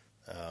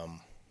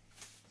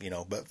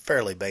 but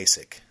fairly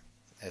basic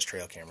as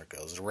trail camera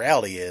goes. The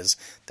reality is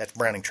that's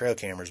Browning trail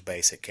camera's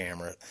basic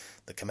camera.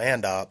 The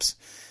command ops,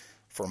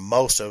 for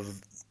most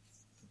of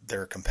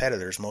their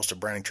competitors, most of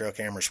Browning trail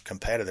camera's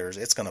competitors,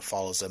 it's going to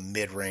follow as a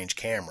mid-range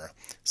camera.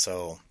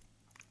 So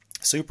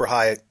super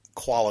high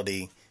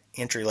quality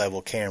entry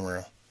level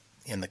camera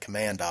in the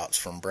command ops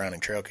from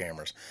Browning trail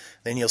cameras.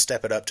 Then you'll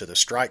step it up to the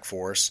strike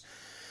force.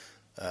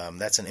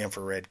 That's an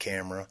infrared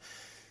camera.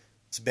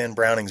 It's been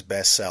Browning's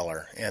best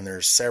seller, and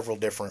there's several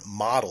different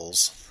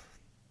models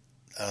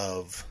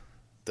of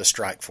the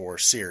Strike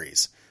Force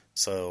series.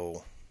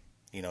 So,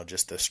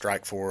 just the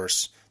Strike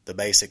Force, the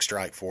basic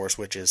Strike Force,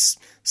 which is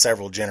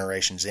several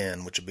generations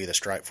in, which would be the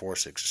Strike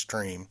Force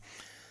Extreme.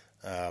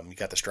 You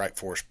got the Strike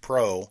Force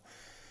Pro,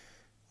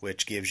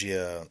 which gives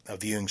you a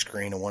viewing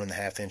screen, a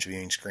 1.5 inch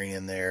viewing screen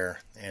in there,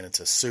 and it's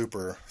a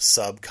super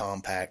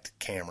subcompact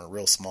camera,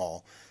 real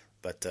small.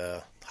 but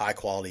high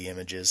quality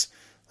images.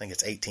 I think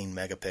it's 18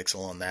 megapixel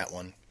on that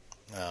one.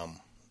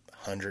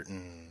 100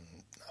 and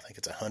I think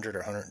it's 100 or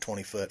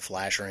 120 foot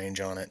flash range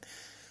on it.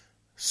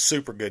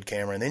 Super good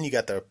camera. And then you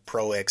got the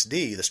Pro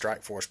XD, the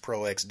Strikeforce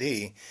Pro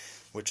XD,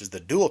 which is the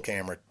dual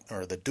camera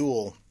or the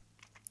dual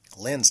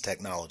lens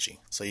technology.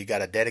 So you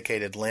got a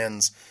dedicated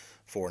lens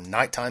for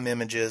nighttime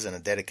images and a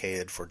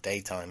dedicated for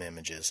daytime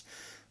images.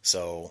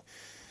 So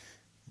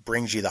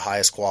brings you the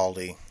highest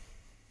quality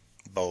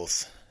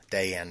both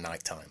day and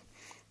nighttime.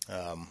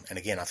 And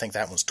again, I think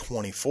that one's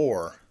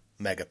 24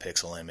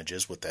 megapixel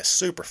images with that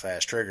super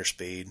fast trigger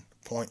speed,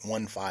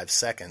 0.15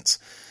 seconds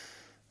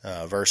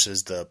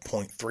versus the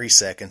 0.3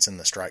 seconds in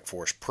the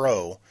Strikeforce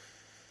Pro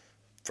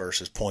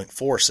versus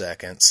 0.4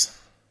 seconds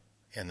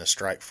in the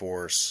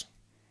Strikeforce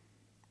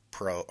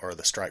Pro or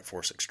the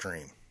Strikeforce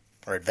Extreme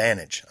or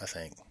Advantage, I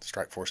think.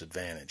 Strikeforce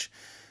Advantage.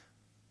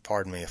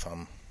 Pardon me if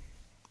I'm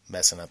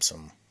messing up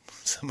some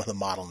of the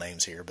model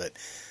names here, but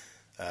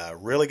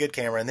really good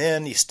camera. And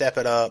then you step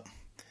it up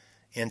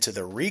into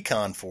the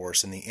Recon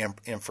Force in the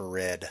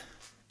infrared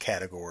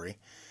category,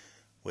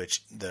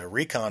 which the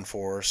Recon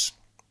Force,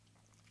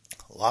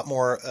 a lot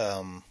more,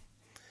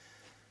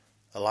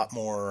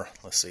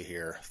 let's see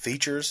here,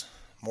 features,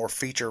 more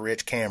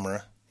feature-rich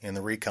camera in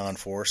the Recon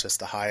Force. That's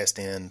the highest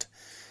end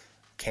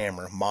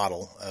camera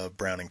model of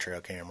Browning Trail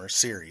cameras,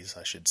 series,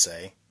 I should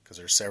say, because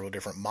there's several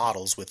different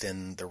models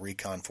within the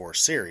Recon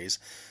Force series,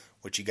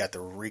 which you got the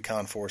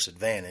Recon Force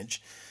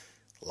Advantage.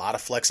 A lot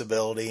of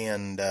flexibility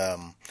and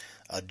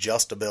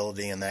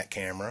adjustability in that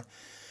camera.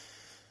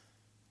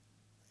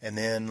 And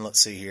then,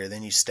 let's see here,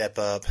 then you step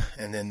up,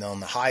 and then on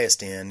the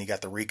highest end, you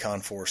got the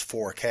Recon Force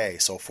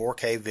 4K. So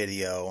 4K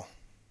video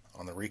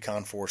on the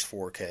Recon Force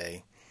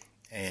 4K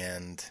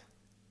and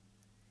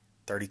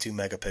 32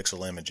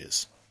 megapixel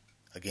images.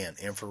 Again,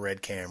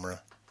 infrared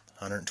camera,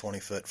 120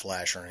 foot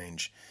flash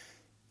range.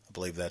 I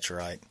believe that's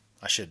right.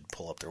 I should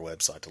pull up their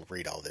website to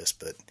read all this,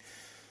 but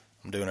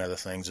I'm doing other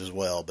things as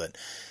well. But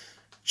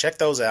check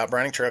those out,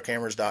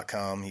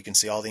 browningtrailcameras.com. You can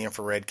see all the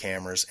infrared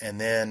cameras. And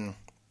then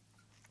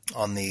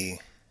on the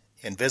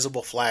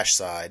invisible flash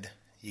side,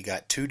 you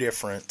got two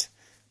different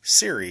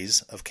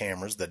series of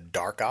cameras. The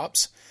Dark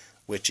Ops,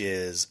 which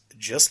is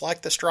just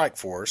like the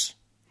Strikeforce,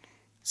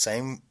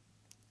 same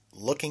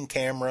looking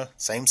camera,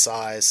 same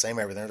size, same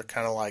everything. They're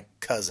kind of like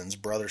cousins,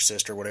 brother,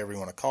 sister, whatever you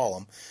want to call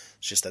them.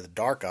 It's just that the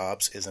Dark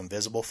Ops is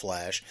invisible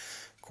flash.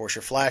 Of course,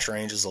 your flash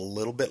range is a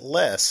little bit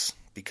less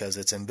because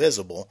it's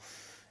invisible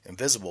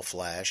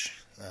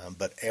flash,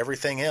 but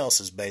everything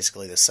else is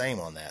basically the same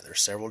on that.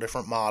 There's several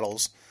different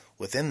models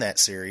within that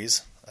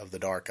series of the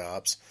Dark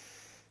Ops,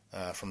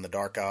 from the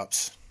Dark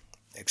Ops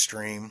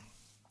Extreme,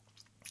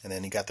 and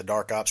then you got the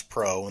Dark Ops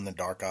Pro and the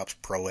Dark Ops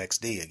Pro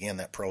XD. Again,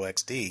 that Pro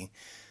XD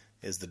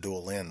is the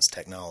dual lens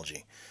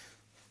technology.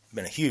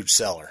 Been a huge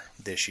seller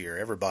this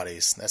year.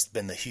 That's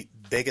been the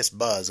biggest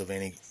buzz of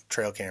any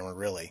trail camera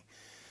really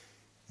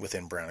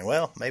within Browning.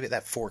 Well, maybe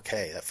that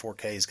 4K. That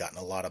 4K has gotten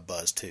a lot of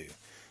buzz too.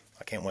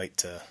 I can't wait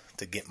to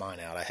get mine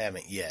out. I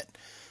haven't yet.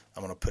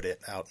 I'm going to put it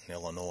out in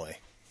Illinois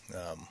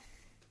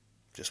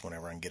just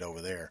whenever I can get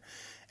over there.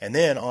 And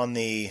then on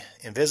the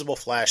invisible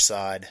flash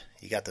side,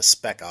 you got the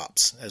Spec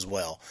Ops as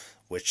well,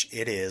 which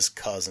it is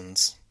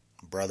cousins,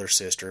 brother,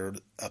 sister,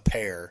 a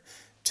pair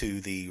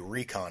to the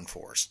Recon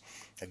Force.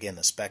 Again,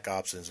 the Spec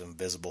Ops is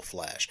invisible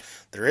flash.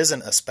 There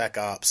isn't a Spec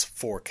Ops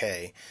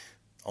 4K.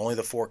 Only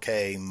the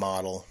 4K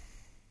model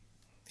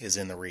is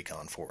in the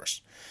Recon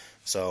Force.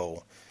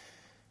 So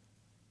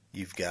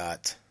you've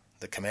got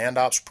the Command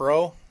Ops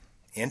Pro,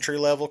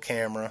 entry-level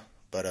camera,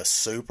 but a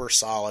super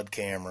solid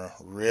camera,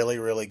 really,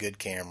 really good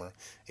camera.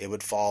 It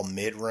would fall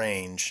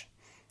mid-range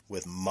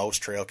with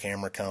most trail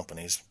camera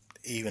companies,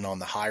 even on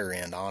the higher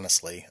end,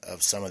 honestly,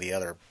 of some of the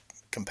other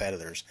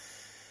competitors.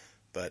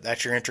 But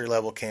that's your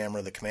entry-level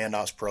camera. The Command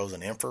Ops Pro is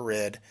an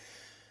infrared.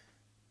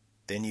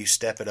 Then you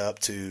step it up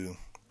to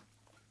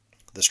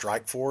the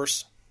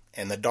Strikeforce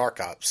and the Dark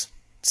Ops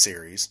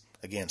series.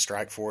 Again,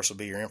 Strikeforce will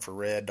be your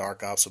infrared,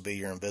 Dark Ops will be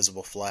your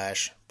invisible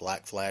flash,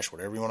 black flash,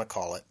 whatever you want to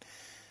call it.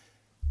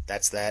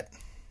 That's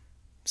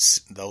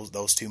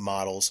those two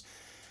models.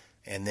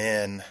 And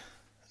then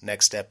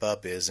next step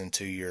up is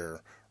into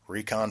your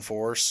Recon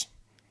Force,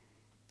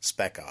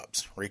 Spec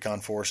Ops. Recon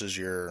Force is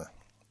your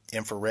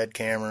infrared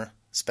camera.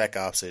 Spec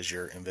Ops is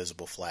your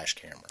invisible flash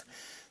camera.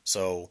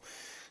 So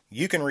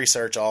you can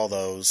research all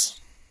those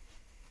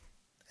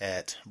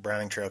at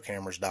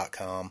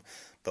browningtrailcameras.com.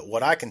 But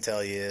what I can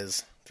tell you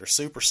is they're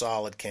super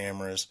solid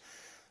cameras.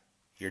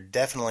 You're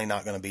definitely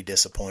not going to be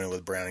disappointed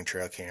with Browning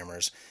Trail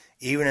cameras.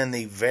 Even in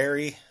the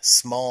very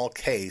small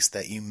case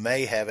that you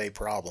may have a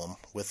problem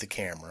with the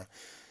camera.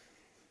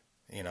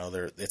 You know,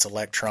 it's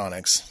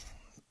electronics.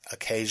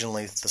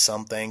 Occasionally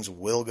some things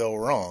will go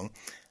wrong.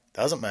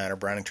 Doesn't matter.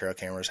 Browning Trail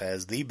Cameras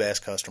has the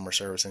best customer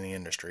service in the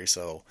industry,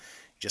 so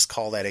just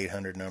call that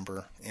 800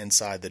 number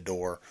inside the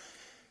door,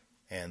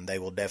 and they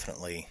will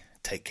definitely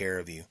take care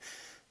of you.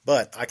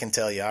 But I can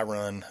tell you, I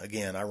run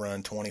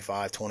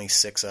 25,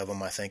 26 of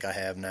them, I think I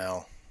have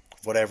now,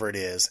 whatever it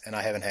is, and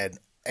I haven't had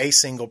a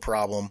single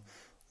problem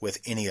with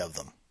any of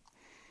them.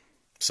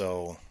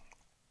 So,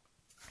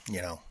 if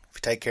you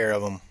take care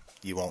of them,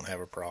 you won't have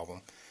a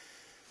problem.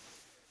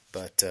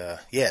 But,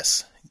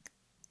 yes,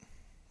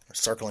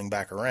 circling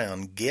back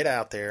around, get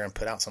out there and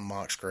put out some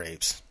mock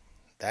scrapes.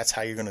 That's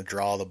how you're going to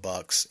draw the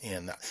bucks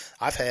in.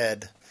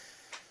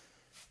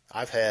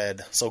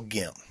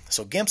 Gimp.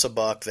 So Gimp's a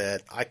buck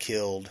that I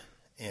killed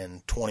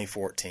in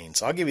 2014.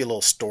 So I'll give you a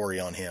little story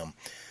on him.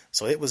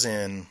 So it was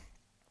on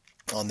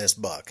this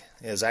buck.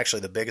 It was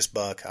actually the biggest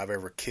buck I've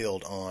ever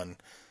killed on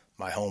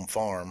my home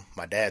farm,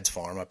 my dad's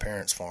farm, my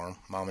parents' farm,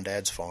 mom and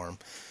dad's farm,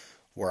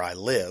 where I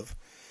live.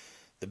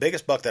 The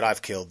biggest buck that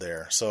I've killed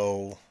there.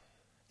 So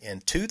in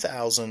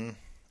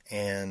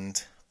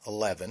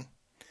 2011,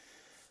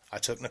 I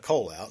took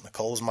Nicole out.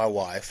 Nicole's my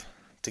wife,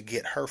 to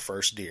get her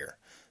first deer.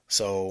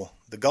 So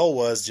the goal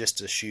was just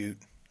to shoot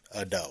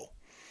a doe.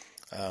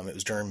 It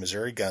was during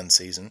Missouri gun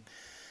season.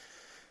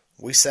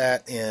 We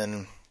sat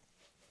in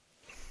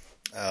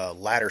a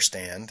ladder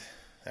stand,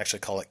 actually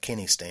call it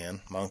Kenny stand.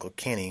 My Uncle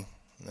Kenny,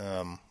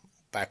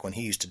 back when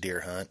he used to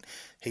deer hunt,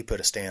 he put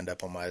a stand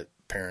up on my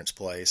parents'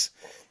 place.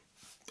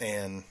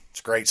 And it's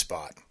a great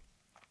spot.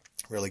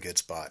 Really good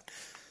spot.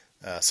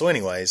 So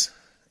anyways,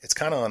 it's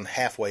kind of on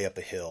halfway up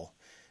a hill,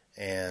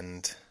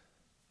 and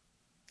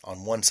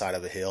on one side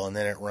of the hill, and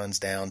then it runs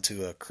down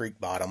to a creek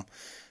bottom,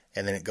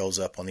 and then it goes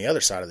up on the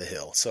other side of the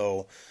hill.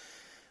 So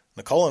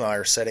Nicole and I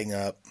are setting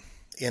up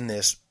in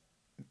this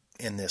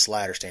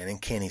ladder stand, in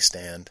Kenny's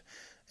stand,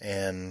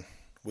 and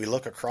we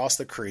look across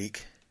the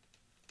creek,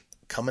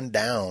 coming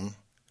down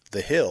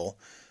the hill.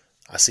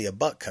 I see a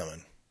buck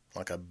coming,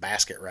 like a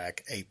basket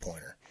rack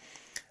 8-pointer.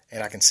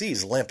 And I can see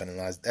he's limping, and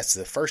that's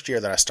the first year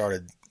that I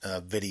started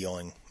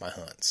videoing my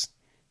hunts,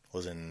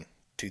 was in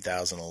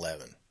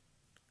 2011.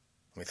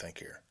 Let me think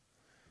here.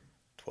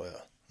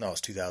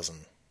 It's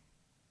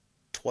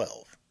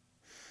 2012.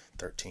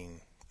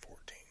 13,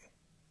 14.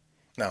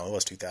 No, it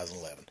was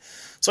 2011.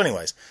 So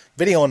anyways,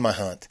 videoing my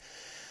hunt,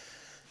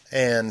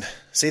 and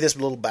see this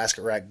little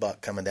basket rack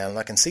buck coming down, and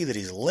I can see that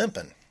he's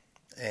limping.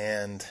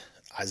 And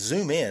I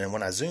zoom in, and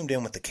when I zoomed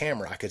in with the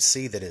camera, I could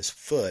see that his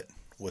foot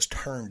was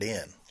turned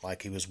in,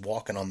 like he was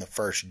walking on the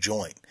first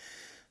joint.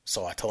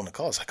 So I told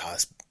Nicole, I was like,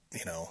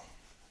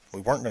 we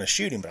weren't going to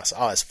shoot him, but I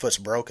said, his foot's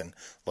broken.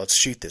 Let's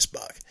shoot this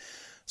buck.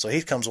 So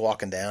he comes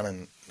walking down,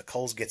 and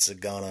Nicole gets the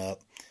gun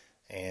up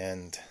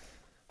and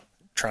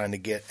trying to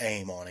get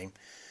aim on him.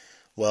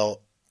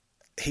 Well,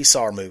 he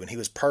saw her moving. He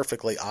was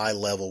perfectly eye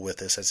level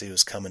with us as he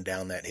was coming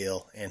down that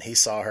hill, and he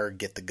saw her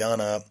get the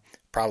gun up,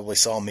 probably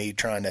saw me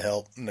trying to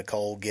help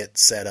Nicole get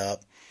set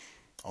up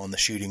on the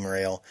shooting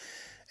rail,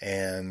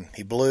 and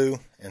he blew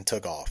and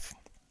took off.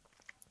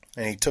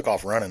 And he took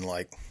off running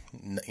like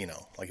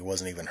he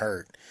wasn't even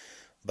hurt.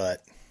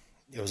 But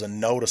it was a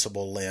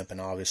noticeable limp,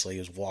 and obviously he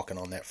was walking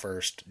on that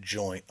first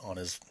joint on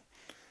his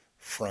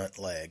front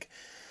leg.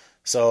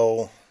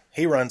 So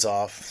he runs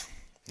off,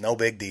 no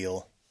big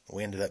deal.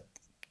 We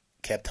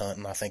kept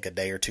hunting. I think a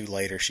day or two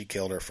later, she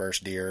killed her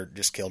first deer,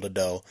 just killed a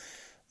doe.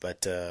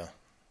 But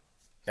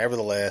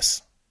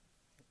nevertheless,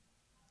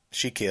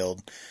 she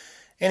killed.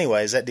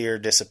 Anyways, that deer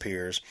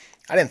disappears.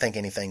 I didn't think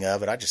anything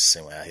of it. I just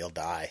assumed, he'll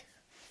die,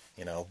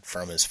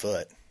 from his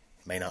foot.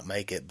 May not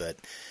make it, but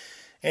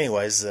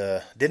anyways,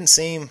 didn't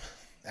seem.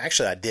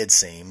 Actually, I did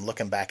see him.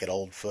 Looking back at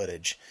old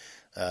footage,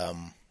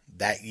 later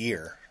that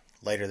year,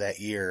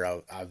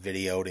 I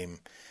videoed him,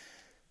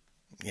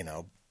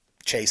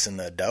 chasing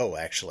a doe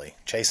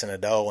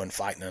and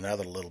fighting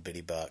another little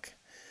bitty buck.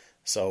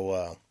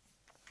 So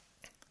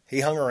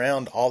he hung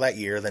around all that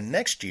year. The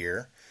next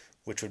year,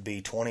 which would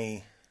be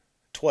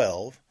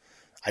 2012,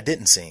 I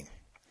didn't see him.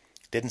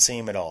 Didn't see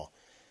him at all.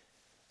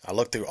 I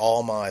looked through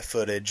all my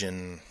footage,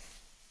 and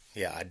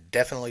I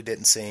definitely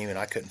didn't see him, and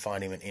I couldn't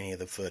find him in any of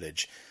the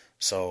footage.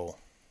 So,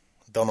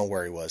 don't know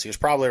where he was. He was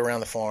probably around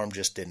the farm,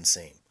 just didn't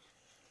see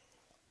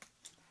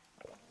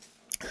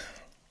him.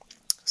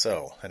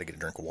 So, had to get a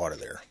drink of water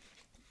there.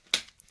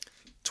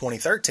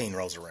 2013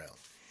 rolls around.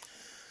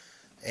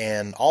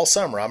 And all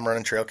summer, I'm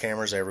running trail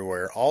cameras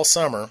everywhere. All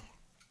summer,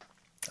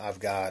 I've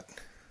got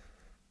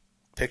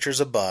pictures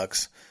of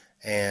bucks,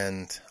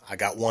 and I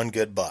got one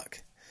good buck.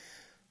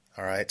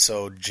 All right,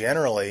 so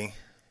generally,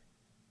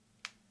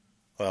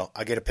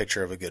 I get a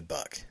picture of a good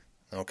buck.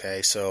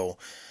 Okay, so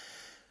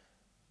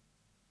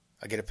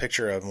I get a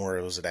picture of him,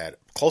 where was it at?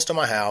 Close to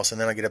my house, and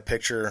then I get a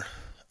picture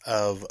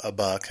of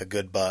a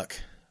good buck,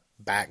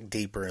 back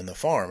deeper in the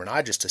farm. And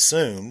I just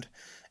assumed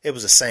it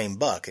was the same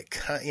buck. It,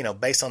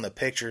 based on the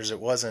pictures, it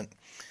wasn't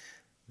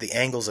the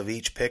angles of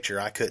each picture.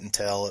 I couldn't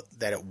tell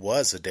that it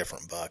was a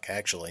different buck,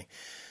 actually,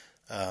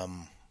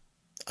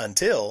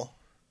 until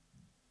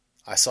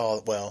I saw,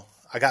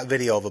 I got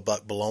video of a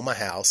buck below my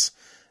house.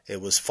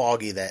 It was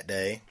foggy that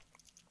day,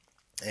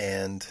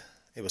 and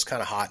it was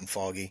kind of hot and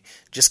foggy.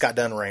 Just got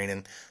done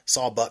raining.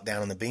 Saw a buck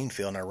down in the bean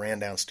field, and I ran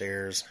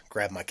downstairs,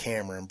 grabbed my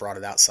camera, and brought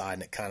it outside.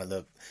 And it kind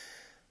of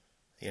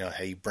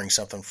how you bring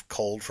something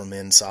cold from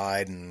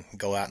inside and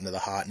go out into the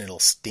hot, and it'll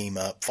steam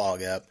up,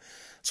 fog up.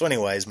 So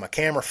anyways, my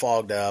camera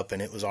fogged up,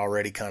 and it was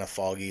already kind of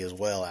foggy as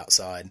well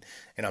outside.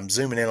 And I'm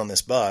zooming in on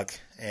this buck,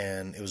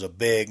 and it was a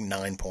big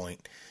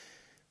 9-point.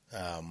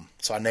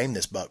 So I named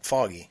this buck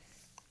Foggy.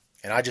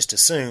 And I just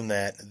assumed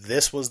that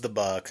this was the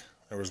buck.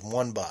 There was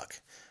one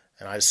buck.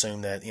 And I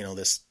assumed that,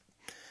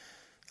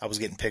 I was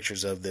getting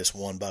pictures of this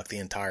one buck the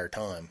entire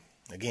time.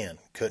 Again,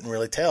 couldn't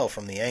really tell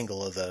from the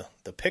angle of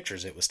the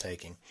pictures it was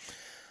taking.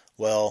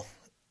 Well,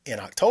 in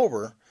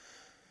October,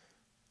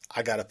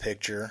 I got a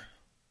picture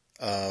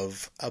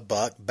of a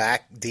buck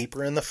back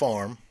deeper in the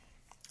farm,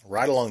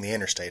 right along the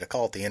interstate. I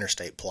call it the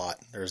interstate plot.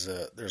 There's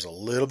a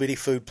little bitty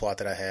food plot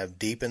that I have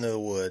deep into the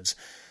woods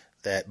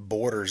that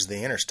borders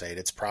the interstate.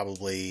 It's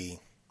probably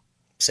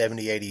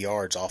 70, 80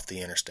 yards off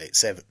the interstate,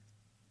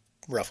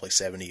 roughly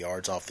 70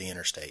 yards off the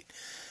interstate.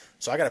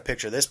 So I got a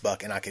picture of this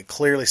buck, and I could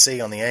clearly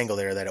see on the angle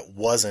there that it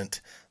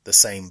wasn't the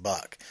same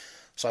buck.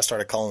 So I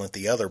started calling it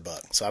the other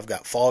buck. So I've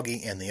got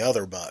Foggy and the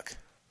other buck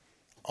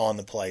on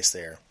the place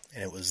there.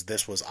 And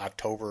this was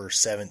October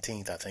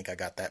 17th, I think I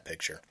got that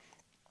picture.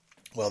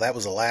 Well, that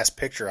was the last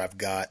picture I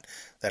got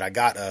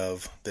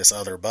of this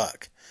other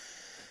buck.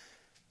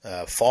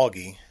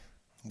 Foggy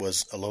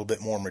was a little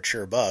bit more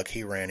mature buck.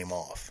 He ran him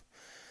off.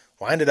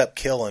 Well, I ended up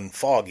killing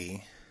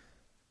Foggy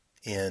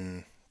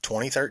in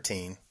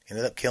 2013.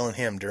 Ended up killing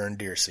him during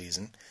deer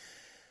season.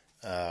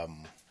 That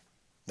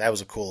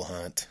was a cool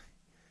hunt.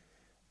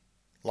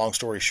 Long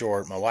story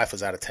short, my wife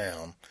was out of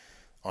town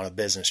on a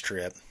business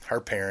trip. Her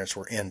parents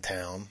were in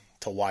town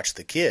to watch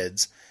the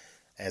kids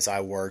as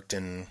I worked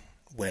and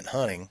went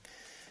hunting.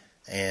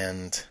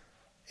 And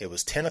it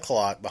was 10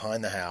 o'clock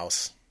behind the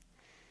house,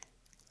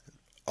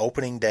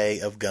 opening day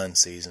of gun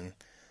season.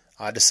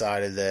 I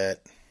decided that,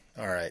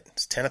 all right,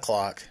 it's 10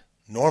 o'clock.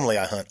 Normally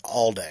I hunt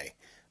all day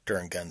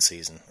during gun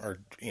season, or,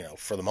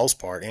 for the most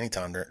part,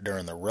 anytime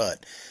during the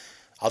rut.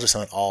 I'll just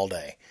hunt all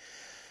day.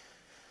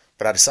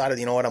 But I decided,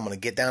 you know what, I'm going to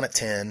get down at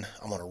 10.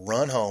 I'm going to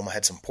run home. I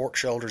had some pork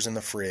shoulders in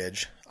the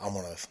fridge.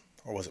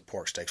 Or was it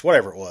pork steaks?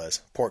 Whatever it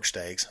was, pork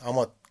steaks. I'm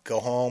going to go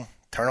home,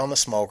 turn on the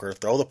smoker,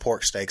 throw the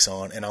pork steaks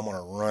on, and I'm going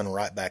to run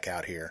right back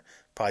out here.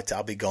 Probably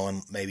I'll be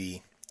gone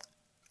maybe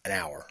an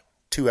hour,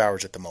 2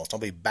 hours at the most. I'll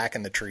be back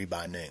in the tree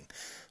by noon.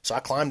 So I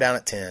climbed down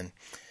at 10,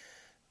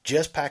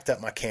 just packed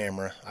up my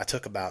camera. I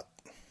took about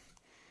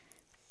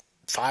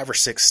 5 or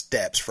 6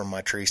 steps from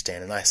my tree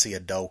stand, and I see a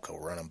doe go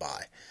running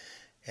by.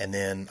 And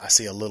then I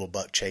see a little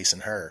buck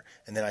chasing her.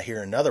 And then I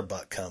hear another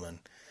buck coming.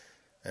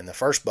 And the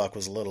first buck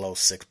was a little old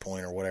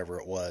 6-point or whatever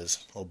it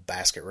was. A little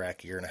basket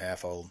rack, 1.5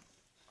 years old.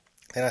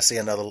 Then I see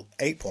another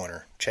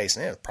 8-pointer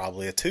chasing it.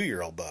 Probably a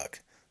 2-year-old buck.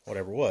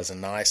 Whatever it was. A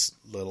nice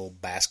little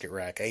basket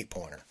rack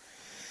 8-pointer.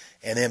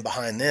 And then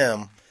behind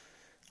them,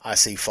 I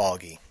see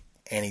Foggy.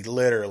 And he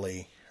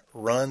literally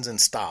runs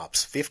and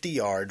stops 50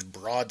 yards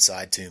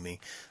broadside to me.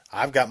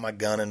 I've got my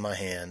gun in my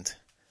hand.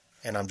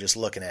 And I'm just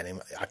looking at him.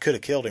 I could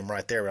have killed him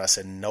right there, but I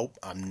said, nope,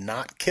 I'm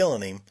not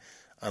killing him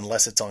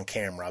unless it's on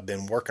camera. I've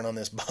been working on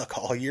this buck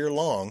all year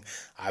long.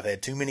 I've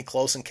had too many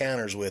close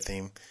encounters with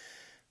him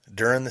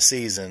during the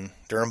season,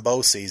 during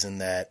bow season,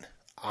 that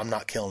I'm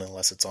not killing him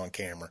unless it's on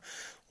camera.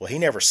 Well, he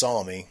never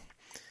saw me,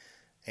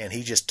 and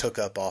he just took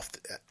up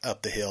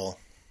the hill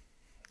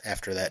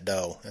after that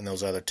doe and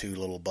those other 2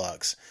 little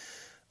bucks.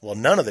 Well,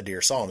 none of the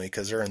deer saw me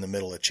because they're in the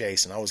middle of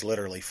chase, and I was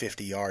literally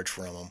 50 yards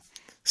from them,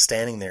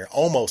 standing there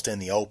almost in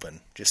the open,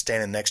 just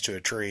standing next to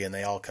a tree, and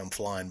they all come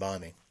flying by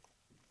me.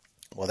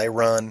 Well, they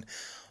run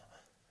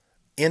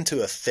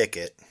into a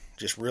thicket,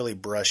 just really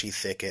brushy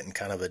thicket and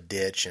kind of a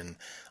ditch, and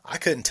I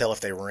couldn't tell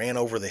if they ran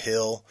over the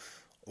hill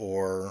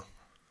or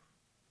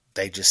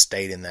they just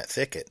stayed in that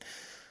thicket.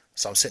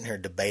 So I'm sitting here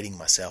debating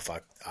myself.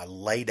 I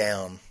lay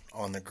down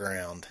on the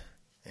ground,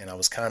 and I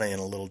was kind of in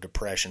a little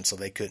depression, so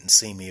they couldn't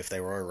see me if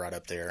they were right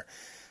up there.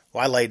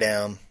 Well, I lay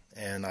down,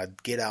 and I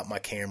get out my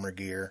camera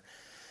gear,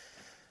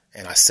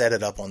 and I set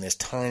it up on this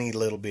tiny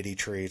little bitty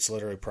tree. It's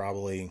literally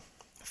probably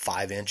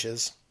 5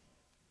 inches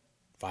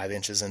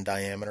in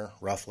diameter,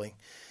 roughly.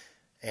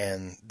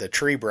 And the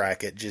tree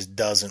bracket just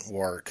doesn't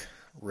work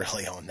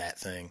really on that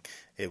thing.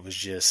 It was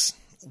just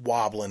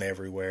wobbling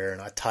everywhere,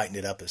 and I tightened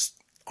it up as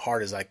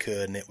hard as I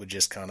could, and it would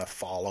just kind of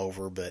fall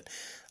over. But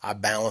I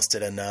balanced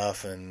it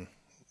enough, and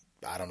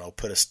I don't know,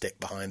 put a stick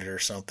behind it or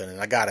something,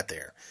 and I got it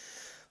there.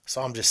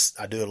 So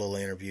I do a little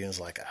interview, and it's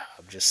like,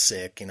 I'm just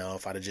sick.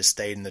 If I'd have just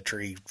stayed in the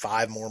tree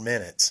 5 more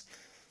minutes,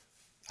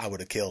 I would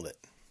have killed it.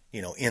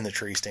 In the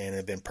tree stand, it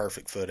had been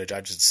perfect footage. I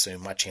just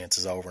assumed my chance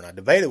is over. And I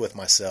debated with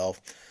myself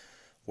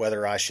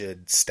whether I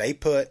should stay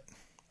put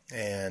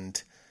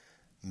and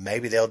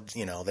maybe they'll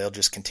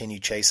just continue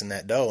chasing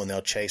that doe and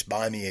they'll chase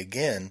by me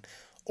again.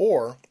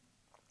 Or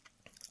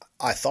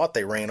I thought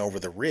they ran over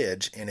the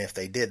ridge, and if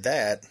they did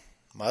that,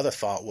 my other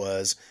thought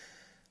was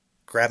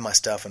grab my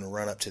stuff and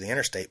run up to the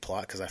interstate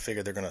plot because I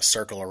figured they're going to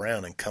circle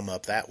around and come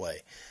up that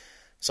way.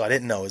 So I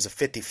didn't know. It was a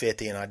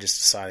 50-50, and I just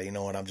decided, you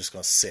know what, I'm just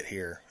going to sit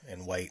here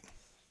and wait.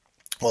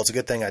 Well, it's a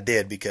good thing I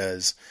did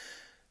because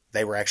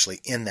they were actually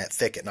in that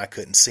thicket, and I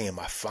couldn't see them.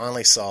 I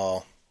finally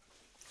saw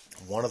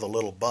one of the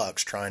little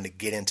bucks trying to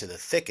get into the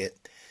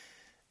thicket,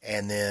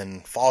 and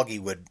then Foggy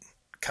would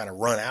kind of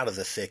run out of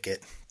the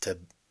thicket to,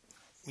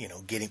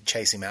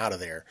 chase him out of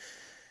there.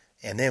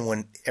 And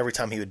then every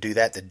time he would do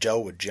that, the doe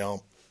would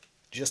jump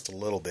just a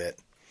little bit.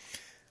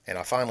 And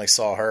I finally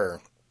saw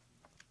her.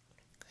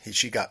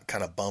 She got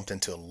kind of bumped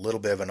into a little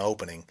bit of an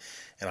opening.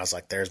 And I was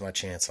like, there's my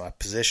chance. So I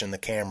positioned the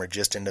camera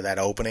just into that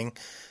opening.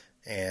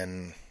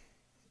 And,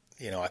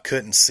 I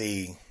couldn't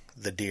see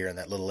the deer in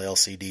that little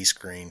LCD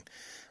screen.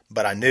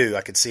 But I knew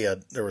I could see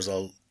there was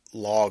a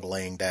log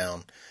laying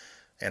down.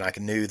 And I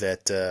knew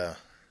that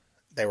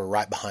they were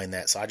right behind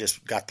that. So I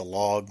just got the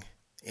log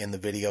in the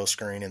video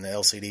screen, in the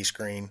LCD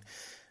screen,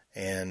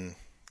 and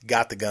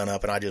got the gun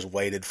up, and I just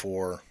waited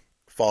for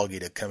Foggy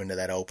to come into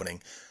that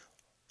opening.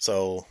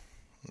 So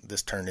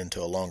this turned into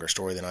a longer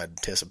story than I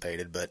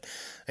anticipated, but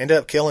I ended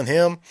up killing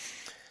him.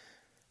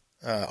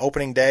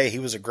 Opening day, he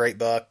was a great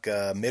buck,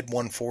 mid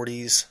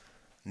 140s,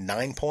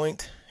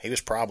 9-point. He was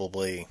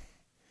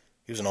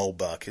an old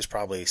buck. He was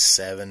probably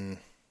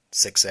 6,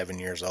 7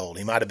 years old.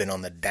 He might have been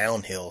on the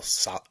downhill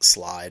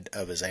slide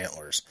of his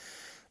antlers.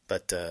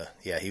 But,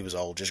 he was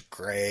old, just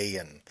gray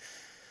and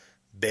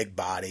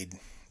big-bodied,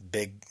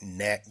 big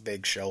neck,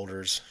 big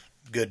shoulders.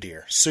 Good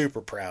deer.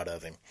 Super proud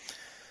of him.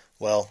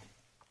 Well,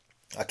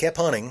 I kept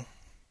hunting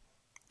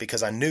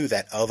because I knew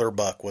that other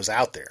buck was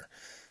out there.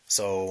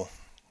 So,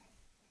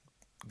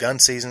 gun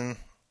season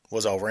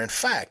was over. In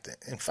fact,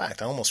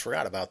 I almost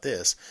forgot about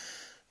this.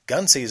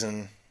 Gun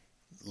season,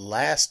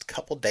 last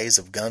couple days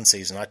of gun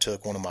season, I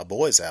took one of my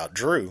boys out,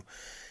 Drew,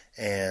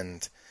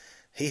 and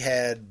he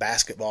had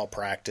basketball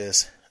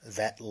practice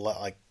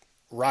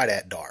right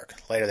at dark,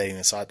 later that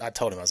evening. So I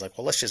told him, I was like,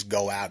 well, let's just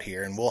go out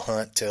here and we'll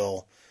hunt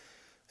till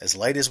as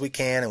late as we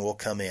can and we'll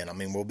come in. I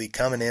mean, we'll be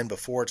coming in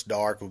before it's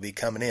dark. We'll be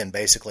coming in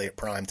basically at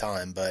prime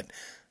time, but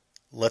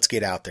let's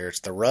get out there. It's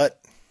the rut.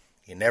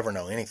 You never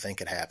know. Anything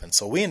could happen.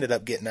 So we ended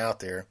up getting out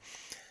there,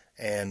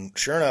 and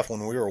sure enough,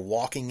 when we were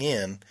walking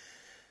in,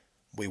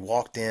 we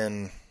walked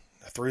in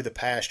through the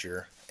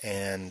pasture,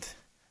 and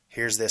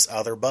here's this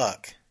other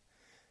buck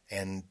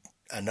and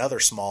another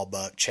small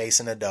buck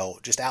chasing a doe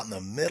just out in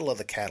the middle of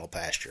the cattle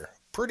pasture,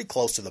 pretty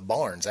close to the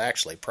barns,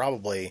 actually,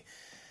 probably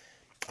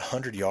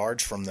 100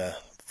 yards from the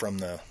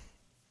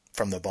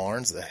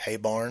barns, the hay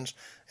barns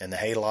and the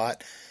hay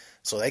lot.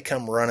 So they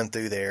come running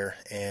through there,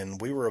 and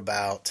we were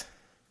about,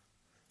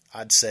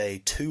 I'd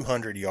say,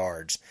 200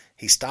 yards.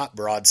 He stopped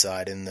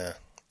broadside in the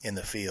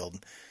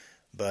field,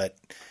 but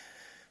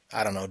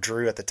I don't know.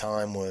 Drew at the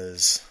time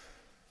was,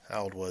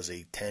 how old was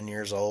he? 10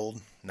 years old,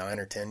 9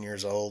 or 10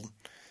 years old.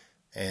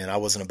 And I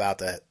wasn't about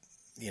to,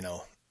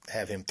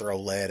 have him throw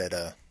lead at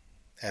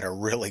a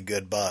really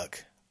good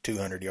buck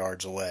 200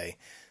 yards away.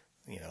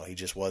 He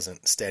just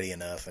wasn't steady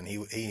enough, and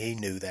he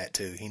knew that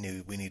too. He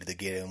knew we needed to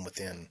get him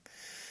within,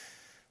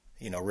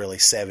 really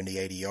 70,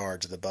 80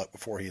 yards of the buck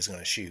before he was going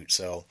to shoot.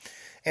 So,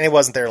 and it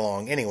wasn't there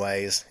long.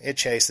 Anyways, it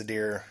chased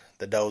the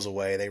does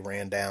away. They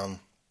ran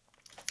down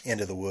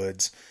into the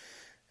woods.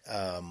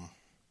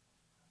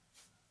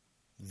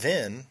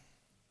 Then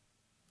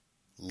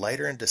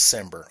later in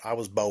December, I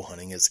was bow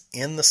hunting. It's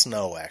in the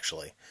snow,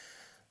 actually.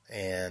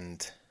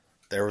 And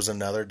there was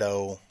another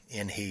doe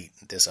in heat.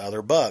 This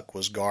other buck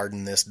was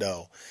guarding this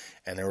doe.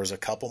 And there was a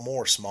couple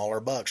more smaller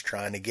bucks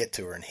trying to get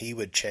to her, and he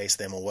would chase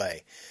them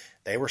away.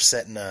 They were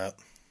setting up.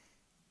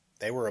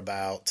 They were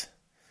about,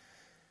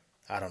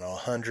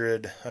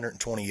 100,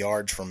 120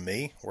 yards from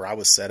me where I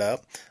was set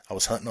up. I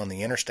was hunting on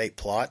the interstate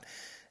plot,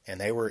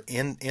 and they were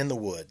in the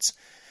woods.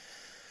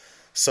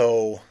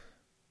 So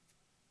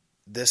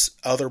this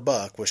other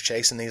buck was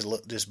chasing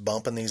just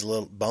bumping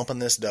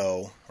this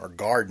doe, or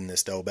guarding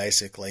this doe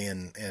basically,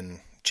 and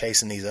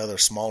chasing these other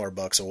smaller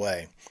bucks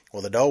away.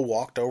 Well, the doe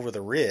walked over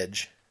the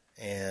ridge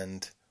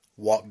and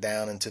walked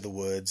down into the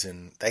woods,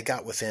 and they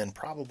got within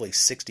probably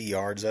 60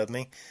 yards of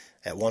me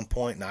at one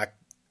point, and I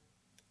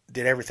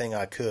did everything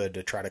I could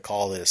to try to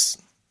call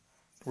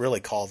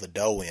the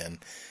doe in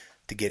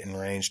to get in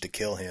range to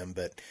kill him,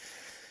 but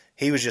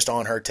he was just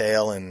on her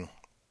tail, and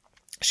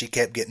she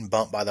kept getting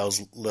bumped by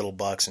those little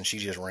bucks, and she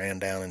just ran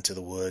down into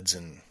the woods,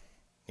 and,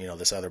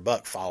 this other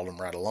buck followed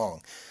him right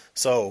along.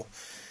 So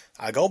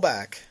I go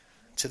back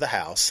to the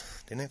house,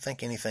 didn't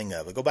think anything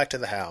of it. Go back to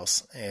the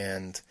house,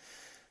 and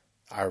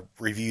I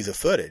review the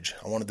footage.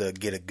 I wanted to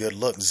get a good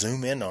look,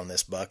 zoom in on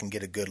this buck and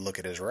get a good look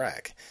at his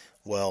rack.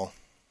 Well,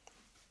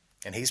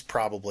 and he's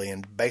probably,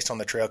 and based on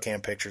the trail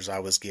cam pictures I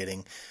was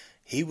getting,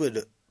 he's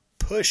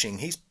pushing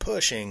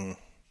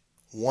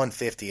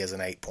 150 as an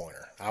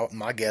 8-pointer.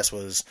 My guess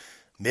was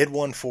mid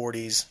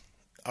 140s,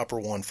 upper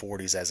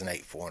 140s as an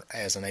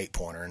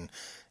 8-pointer, and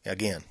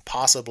again,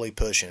 possibly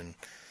pushing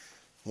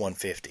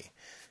 150.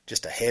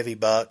 Just a heavy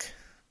buck,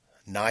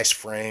 nice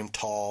frame,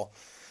 tall,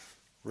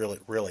 really,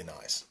 really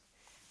nice.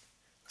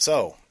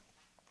 So,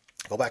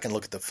 go back and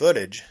look at the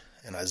footage,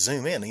 and I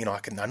zoom in,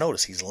 I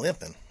notice he's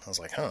limping. I was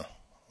like, I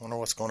wonder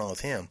what's going on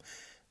with him.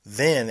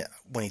 Then,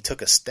 when he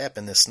took a step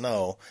in the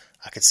snow,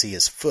 I could see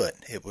his foot.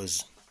 It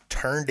was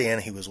turned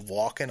in. He was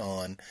walking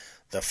on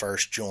the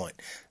first joint.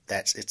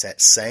 It's that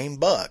same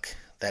buck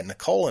that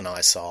Nicole and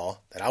I saw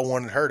that I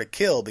wanted her to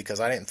kill because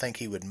I didn't think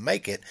he would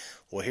make it.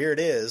 Well, here it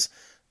is,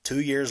 2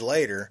 years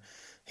later,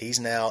 he's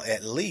now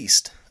at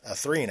least a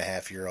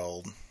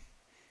 3.5-year-old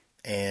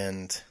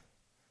and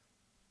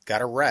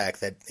got a rack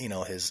that,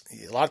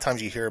 a lot of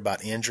times you hear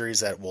about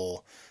injuries that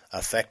will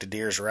affect a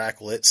deer's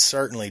rack. Well, it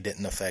certainly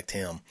didn't affect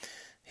him.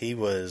 He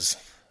was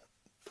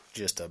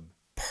just a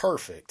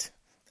perfect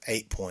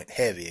 8-point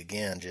heavy.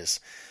 Again,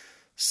 just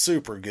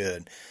super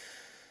good.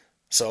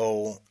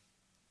 So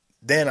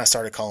then I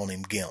started calling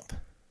him Gimp.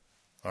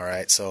 All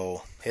right,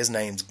 so his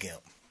name's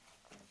Gimp.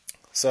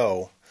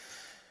 So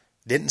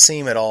didn't see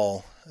him at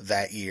all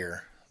that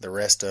year, the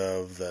rest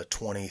of the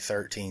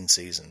 2013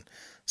 season.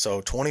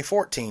 So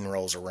 2014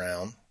 rolls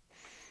around,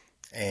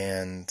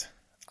 and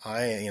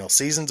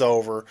season's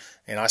over,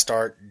 and I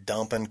start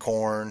dumping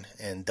corn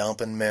and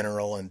dumping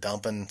mineral and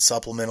dumping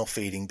supplemental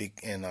feeding,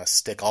 and I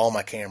stick all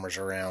my cameras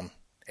around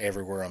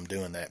everywhere I'm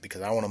doing that,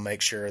 because I want to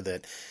make sure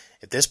that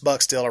if this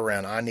buck's still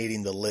around, I need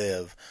him to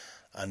live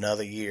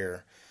another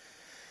year,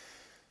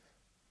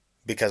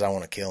 because I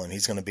want to kill him.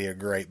 He's going to be a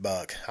great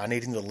buck. I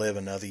need him to live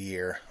another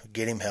year,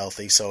 get him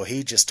healthy. So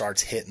he just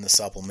starts hitting the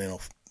supplemental,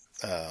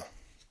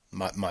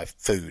 my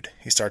food.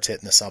 He starts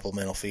hitting the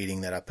supplemental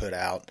feeding that I put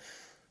out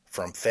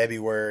from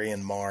February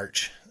and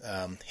March.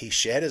 He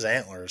shed his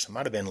antlers. It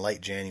might have been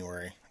late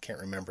January. I can't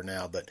remember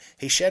now, but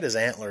he shed his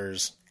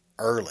antlers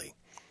early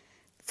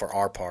for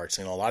our parts.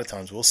 A lot of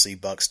times we'll see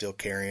bucks still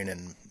carrying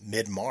in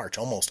mid-March,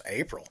 almost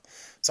April.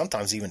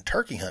 Sometimes even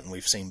turkey hunting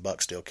we've seen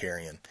bucks still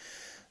carrying.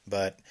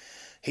 But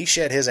he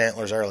shed his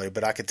antlers early,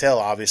 but I could tell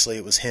obviously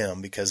it was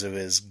him because of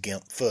his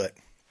gimp foot.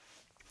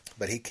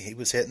 But he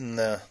was hitting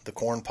the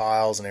corn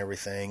piles and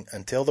everything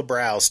until the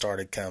browse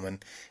started coming,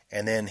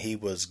 and then he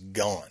was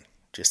gone,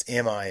 just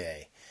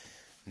MIA.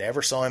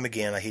 Never saw him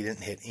again. He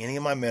didn't hit any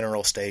of my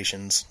mineral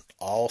stations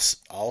all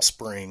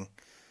spring,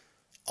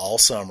 all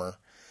summer.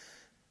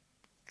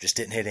 Just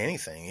didn't hit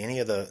anything. Any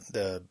of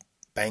the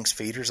Banks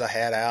feeders I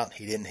had out,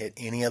 he didn't hit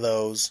any of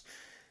those.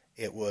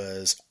 It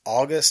was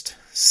August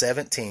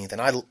 17th,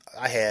 and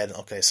I had,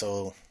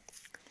 so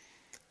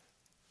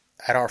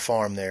at our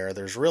farm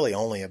there's really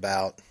only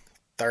about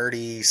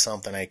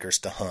 30-something acres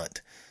to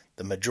hunt.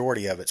 The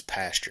majority of it's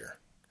pasture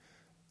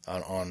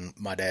on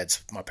my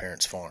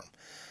parents' farm.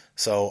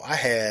 So I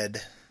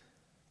had,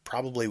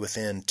 probably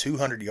within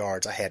 200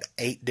 yards, I had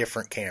 8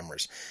 different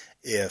cameras.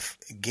 If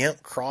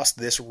Gimp crossed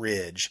this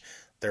ridge,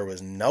 there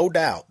was no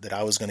doubt that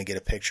I was going to get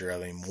a picture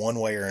of him one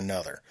way or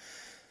another.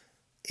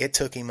 It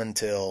took him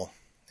until,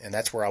 and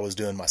that's where I was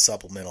doing my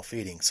supplemental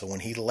feeding. So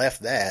when he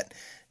left that,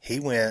 he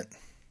went,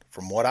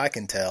 from what I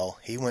can tell,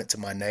 he went to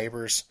my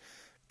neighbor's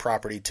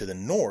property to the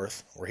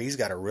north, where he's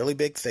got a really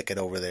big thicket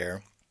over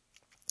there.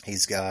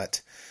 He's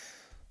got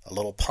a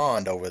little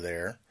pond over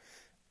there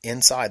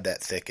inside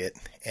that thicket,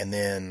 and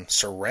then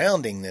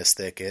surrounding this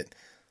thicket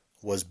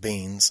was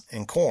beans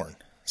and corn.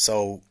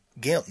 So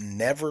Gimp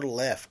never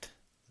left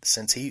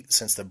since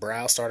the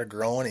browse started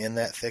growing in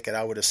that thicket.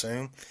 I would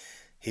assume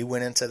he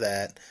went into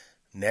that,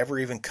 never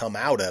even come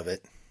out of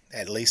it,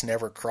 at least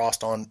never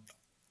crossed on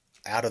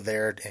out of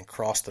there and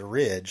crossed the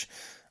ridge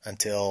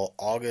until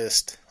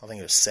August, I think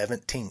it was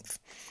 17th.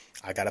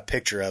 I got a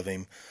picture of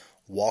him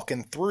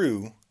walking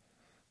through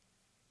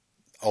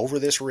over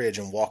this ridge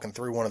and walking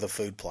through one of the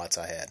food plots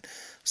I had.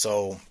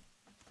 So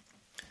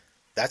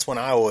that's when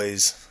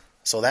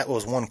that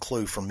was one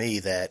clue for me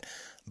that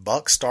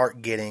bucks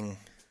start getting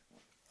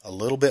a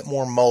little bit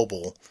more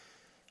mobile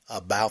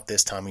about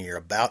this time of year,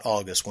 about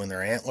August, when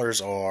their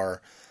antlers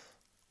are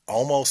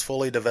almost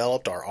fully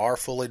developed or are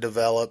fully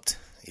developed.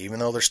 Even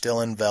though they're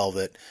still in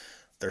velvet,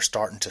 they're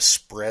starting to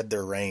spread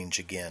their range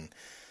again.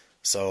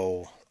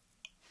 So,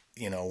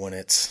 when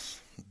it's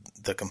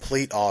the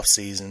complete off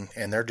season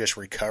and they're just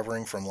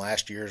recovering from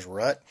last year's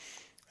rut,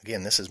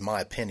 again, this is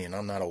my opinion.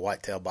 I'm not a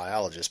whitetail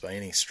biologist by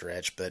any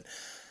stretch, but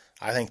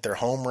I think their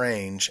home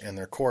range and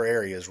their core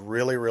area is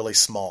really, really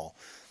small.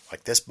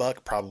 Like this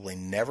buck probably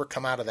never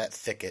come out of that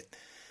thicket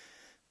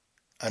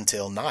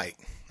until night,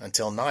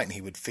 and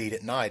he would feed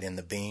at night in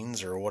the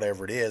beans or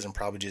whatever it is, and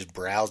probably just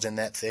browsed in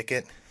that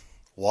thicket,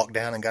 walked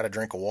down and got a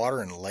drink of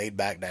water and laid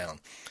back down.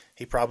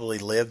 He probably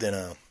lived in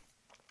a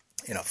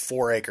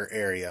 4-acre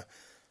area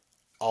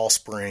all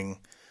spring,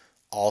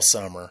 all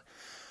summer,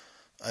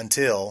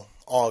 until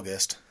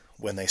August,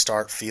 when they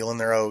start feeling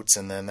their oats,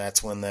 and then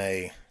that's when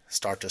they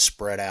start to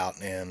spread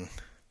out and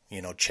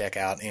check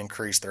out,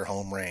 increase their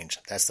home range.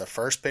 That's the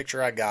first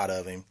picture I got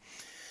of him,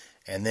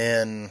 and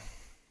then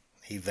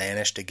he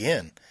vanished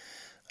again.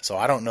 So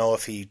I don't know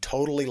if he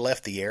totally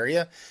left the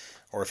area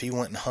or if he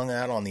went and hung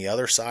out on the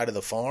other side of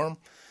the farm.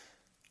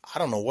 I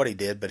don't know what he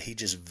did, but he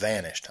just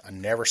vanished. I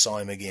never saw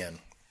him again.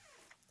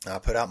 I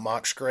put out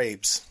mock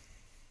scrapes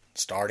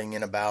starting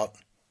in about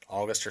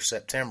August or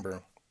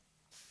September.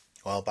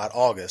 Well, about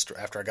August,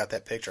 after I got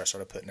that picture, I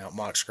started putting out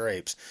mock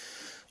scrapes.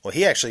 Well,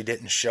 he actually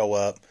didn't show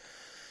up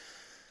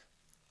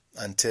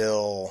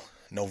until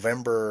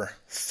November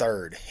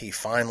 3rd. He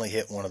finally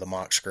hit one of the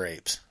mock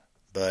scrapes.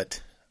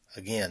 But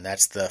again,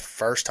 that's the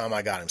first time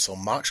I got him. So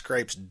mock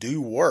scrapes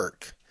do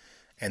work,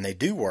 and they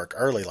do work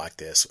early like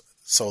this.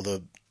 So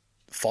the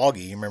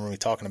Foggy, you remember me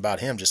talking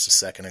about him just a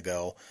second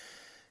ago,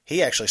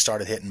 He actually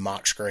started hitting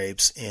mock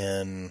scrapes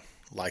in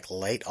like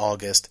late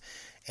August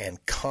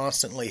and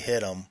constantly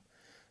hit them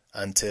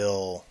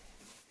until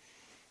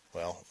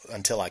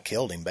I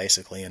killed him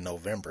basically in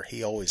November.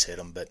 He always hit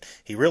them, but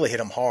he really hit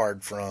them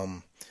hard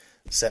from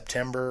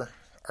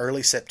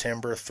early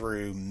September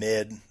through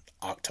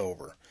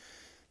mid-October.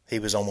 He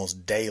was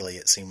almost daily,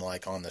 it seemed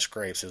like, on the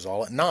scrapes. It was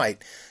all at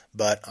night,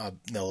 but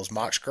those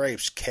mock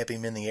scrapes kept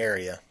him in the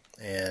area,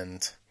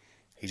 and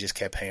he just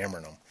kept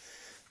hammering them.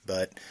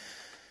 But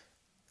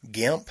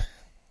Gimp,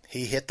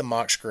 he hit the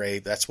mock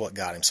scrape. That's what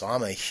got him. So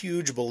I'm a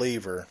huge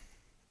believer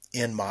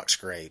in mock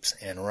scrapes,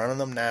 and running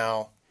them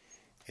now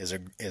is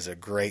a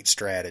great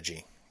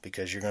strategy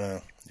because you're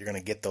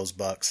gonna get those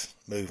bucks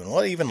moving.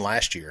 Well, even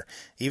last year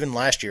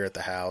at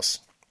the house,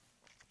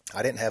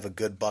 I didn't have a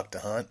good buck to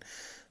hunt,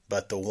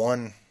 but the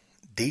one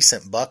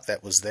decent buck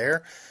that was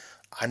there,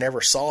 I never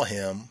saw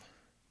him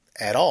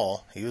at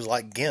all. He was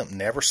like Gimp.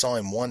 Never saw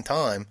him one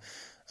time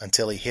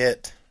until he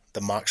hit the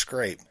mock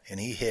scrape, and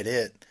he hit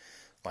it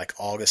like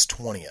August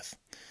 20th.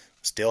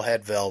 Still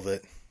had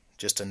velvet,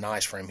 just a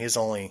nice frame.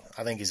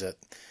 I think he's a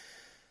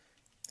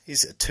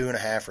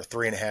 2.5 or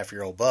 3.5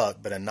 year old buck,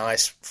 but a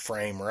nice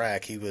frame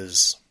rack. He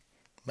was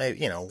maybe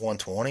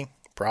 120,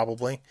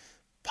 probably,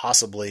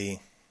 possibly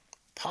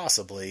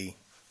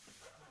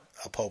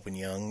a Pope and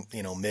Young,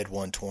 mid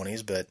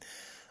 120s, but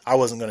I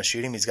wasn't going to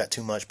shoot him. He's got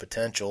too much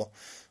potential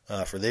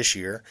for this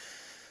year.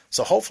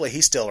 So hopefully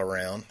he's still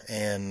around,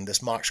 and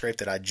this mock scrape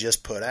that I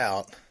just put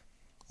out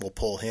will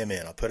pull him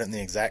in. I put it in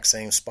the exact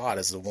same spot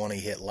as the one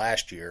he hit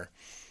last year.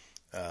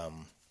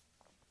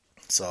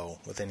 So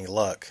with any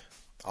luck,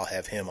 I'll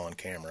have him on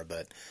camera.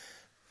 But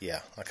yeah,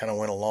 I kind of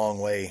went a long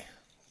way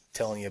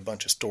telling you a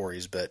bunch of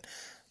stories, but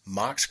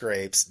mock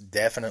scrapes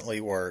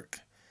definitely work,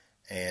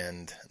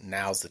 and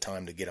now's the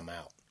time to get them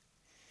out.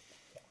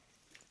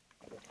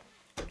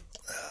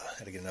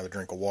 Had to get another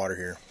drink of water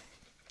here.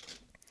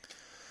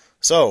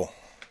 So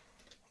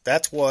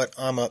that's what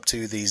I'm up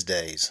to these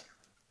days.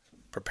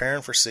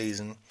 Preparing for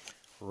season,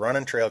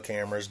 running trail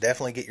cameras.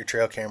 Definitely get your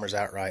trail cameras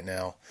out right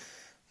now.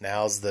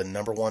 Now's the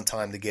number one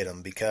time to get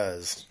them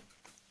because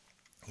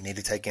you need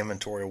to take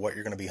inventory of what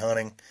you're going to be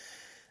hunting,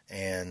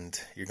 and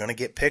you're going to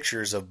get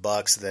pictures of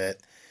bucks that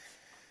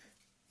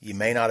you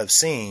may not have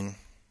seen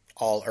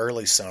all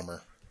early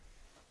summer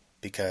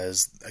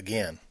because,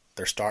 again,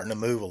 they're starting to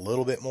move a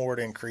little bit more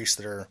to increase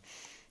their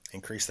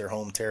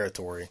home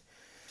territory,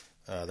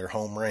 their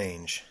home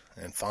range,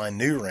 and find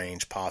new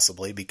range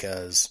possibly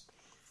because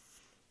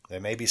they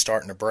may be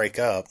starting to break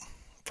up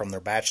from their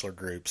bachelor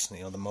groups.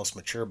 The most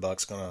mature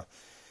buck's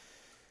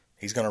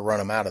he's gonna run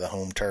them out of the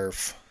home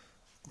turf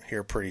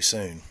here pretty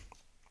soon,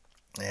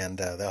 and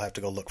they'll have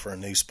to go look for a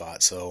new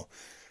spot. So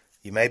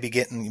you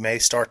may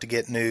start to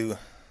get new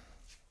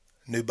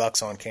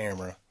bucks on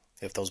camera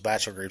if those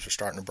bachelor groups are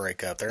starting to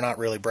break up. They're not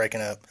really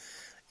breaking up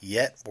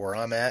yet where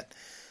I'm at.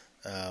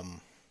 I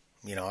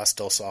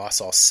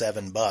saw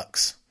 7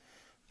 bucks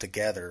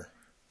together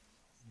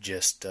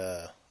just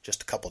a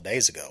couple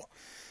days ago,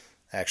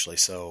 actually.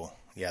 So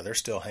yeah, they're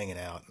still hanging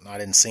out. I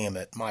didn't see them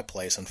at my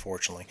place,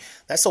 unfortunately.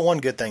 That's the one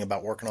good thing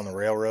about working on the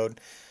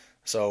railroad.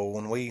 So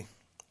when we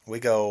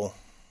go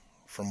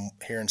from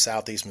here in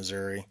southeast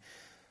Missouri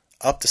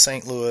up to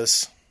St.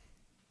 Louis,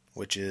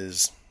 which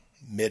is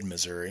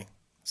mid-Missouri,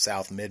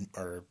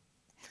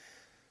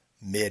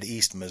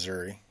 mid-east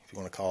Missouri, if you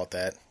want to call it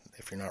that,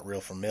 if you're not real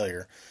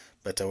familiar.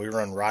 But we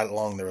run right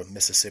along the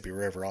Mississippi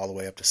River all the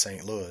way up to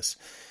St. Louis,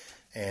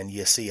 and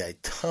you see a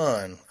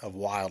ton of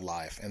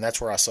wildlife. And that's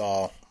where I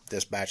saw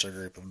this bachelor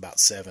group of about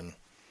seven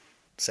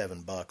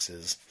bucks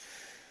is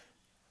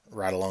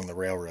right along the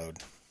railroad.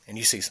 And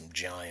you see some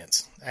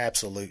giants,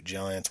 absolute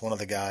giants. One of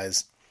the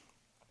guys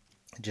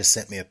just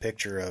sent me a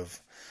picture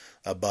of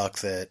a buck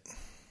that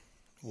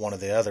one of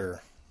the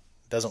other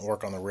doesn't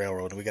work on the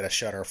railroad. We got to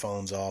shut our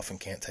phones off and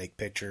can't take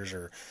pictures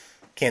or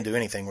can't do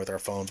anything with our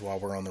phones while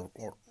we're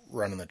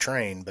running the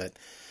train. But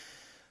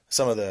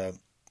some of the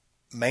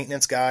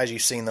maintenance guys,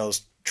 you've seen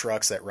those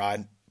trucks that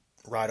ride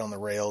on the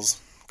rails,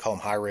 call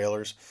them high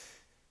railers.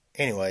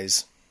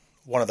 Anyways,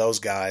 one of those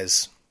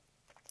guys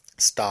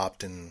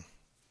stopped and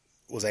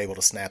was able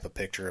to snap a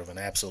picture of an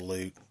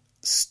absolute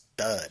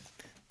stud.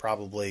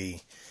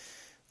 Probably,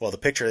 the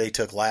picture they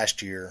took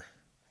last year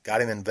got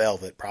him in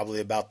velvet, probably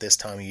about this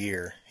time of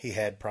year. He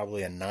had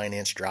probably a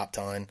 9-inch drop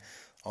tine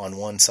on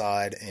one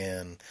side,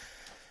 and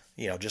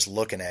just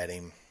looking at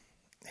him,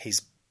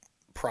 he's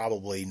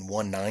probably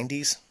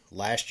 190s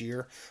last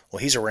year.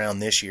 Well, he's around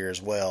this year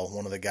as well.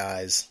 One of the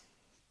guys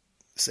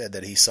said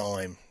that he saw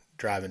him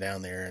driving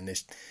down there, and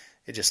it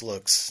just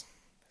looks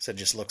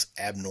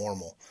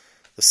abnormal,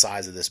 the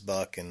size of this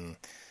buck, and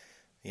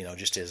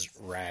just his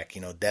rack.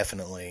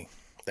 Definitely,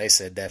 they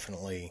said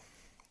definitely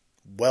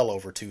well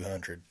over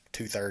 200,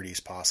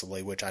 230s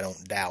possibly, which I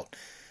don't doubt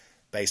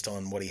based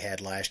on what he had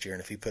last year,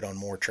 and if he put on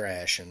more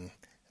trash. And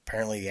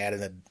apparently he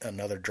added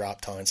another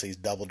drop tine, so he's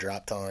double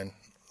drop tine,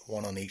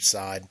 one on each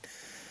side.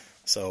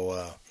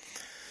 So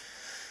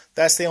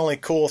that's the only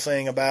cool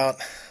thing about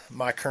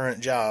my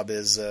current job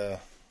is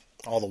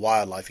all the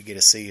wildlife you get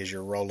to see as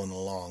you're rolling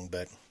along.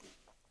 But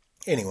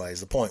anyways,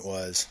 the point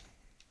was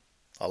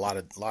a lot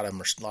of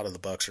the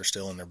bucks are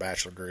still in their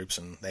bachelor groups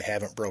and they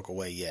haven't broke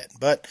away yet,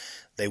 but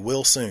they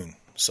will soon.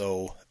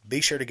 So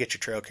be sure to get your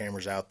trail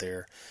cameras out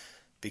there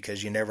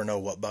because you never know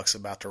what buck's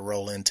about to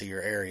roll into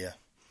your area,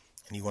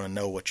 and you want to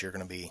know what you're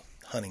going to be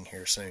hunting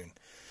here soon.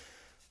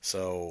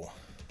 So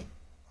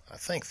I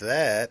think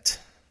I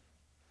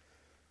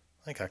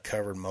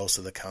covered most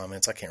of the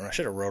comments. I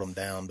should have wrote them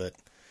down, but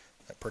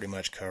that pretty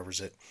much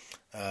covers it.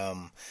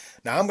 Now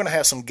I'm going to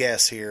have some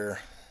guests here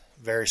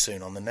very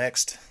soon on the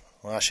next,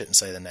 well, I shouldn't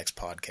say the next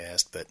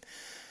podcast, but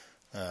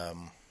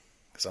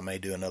because I may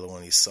do another one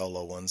of these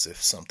solo ones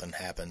if something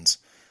happens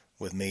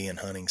with me and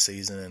hunting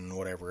season and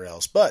whatever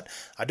else. But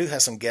I do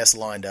have some guests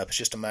lined up. It's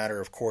just a matter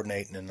of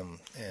coordinating them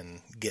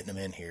and getting them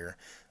in here.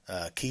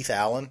 Keith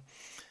Allen.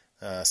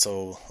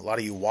 So a lot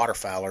of you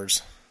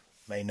waterfowlers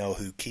may know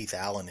who Keith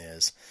Allen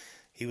is.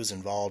 He was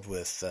involved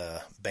with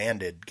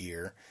banded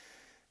gear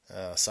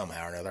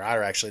somehow or another.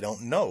 I actually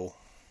don't know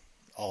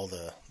all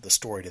the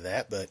story to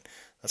that, but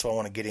that's why I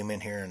want to get him in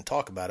here and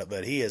talk about it.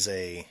 But he is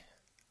a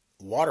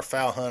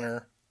waterfowl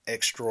hunter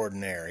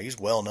extraordinaire. He's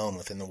well known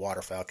within the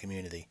waterfowl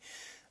community.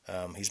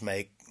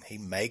 He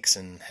makes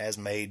and has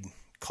made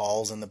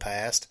calls in the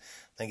past.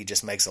 I think he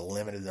just makes a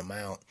limited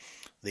amount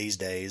these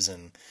days,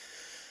 and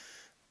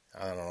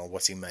I don't know,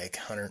 what's he make?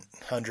 100,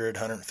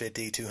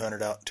 150,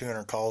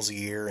 200 calls a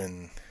year,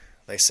 and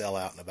they sell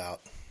out in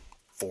about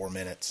 4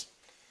 minutes.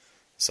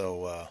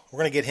 So we're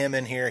going to get him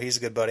in here. He's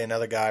a good buddy.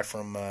 Another guy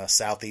from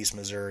Southeast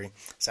Missouri.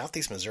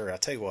 Southeast Missouri, I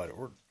tell you what,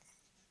 we're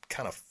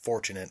kind of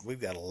fortunate. We've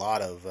got a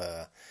lot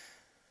of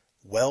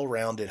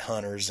well-rounded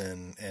hunters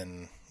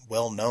and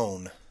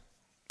well-known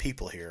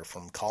people here,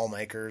 from call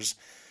makers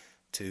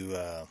to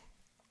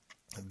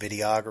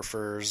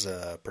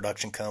videographers,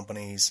 production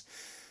companies,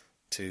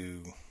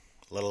 to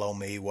little old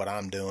me, what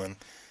I'm doing.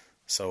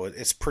 So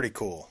it's pretty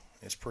cool.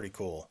 It's pretty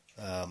cool.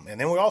 And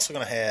then we're also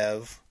going to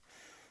have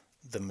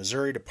the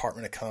Missouri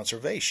Department of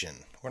Conservation.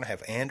 We're going to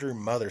have Andrew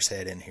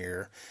Mothershead in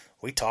here.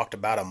 We talked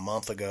about a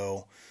month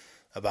ago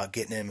about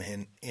getting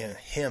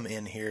him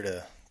in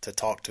here to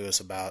talk to us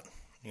about,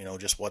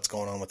 just what's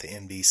going on with the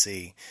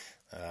MDC.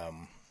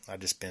 I've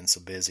just been so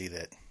busy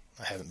that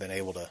I haven't been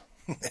able to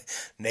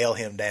nail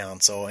him down.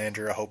 So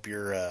Andrew, I hope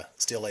you're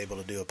still able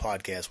to do a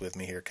podcast with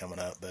me here coming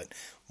up, but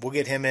we'll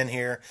get him in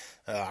here.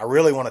 I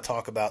really want to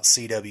talk about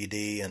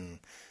CWD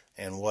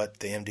and what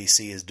the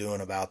MDC is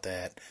doing about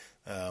that.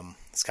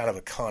 It's kind of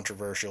a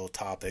controversial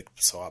topic,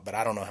 but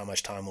I don't know how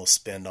much time we'll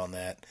spend on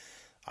that.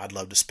 I'd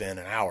love to spend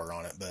an hour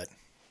on it, but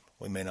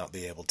we may not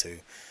be able to.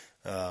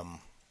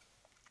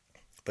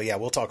 But yeah,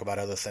 we'll talk about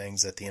other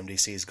things that the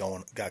MDC has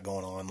got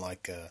going on,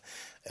 like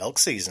elk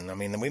season. I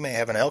mean, we may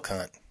have an elk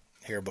hunt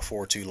here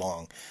before too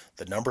long.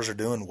 The numbers are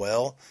doing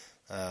well.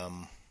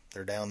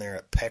 They're down there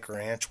at Peck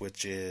Ranch,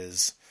 which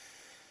is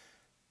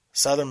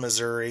southern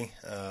Missouri,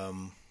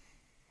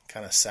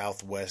 kind of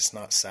southwest,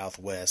 not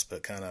southwest,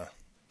 but kind of,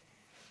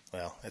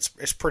 well,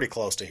 it's pretty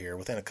close to here,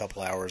 within a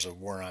couple hours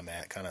of where I'm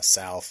at, kind of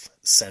south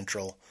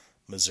central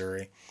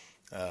Missouri.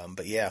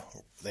 But yeah,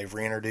 they've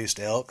reintroduced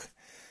elk.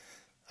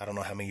 I don't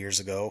know how many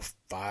years ago,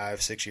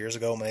 5, 6 years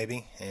ago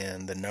maybe,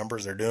 and the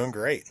numbers, they're doing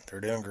great.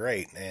 They're doing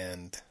great,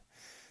 and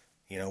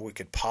we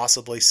could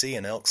possibly see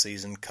an elk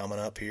season coming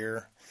up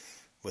here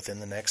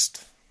within the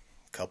next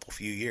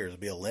few years.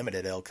 It'll be a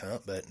limited elk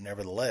hunt, but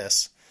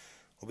nevertheless,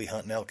 we'll be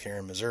hunting elk here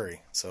in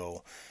Missouri.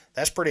 So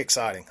that's pretty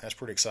exciting.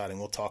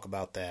 We'll talk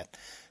about that.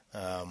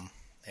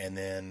 And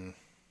then,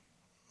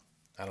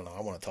 I don't know,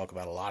 I want to talk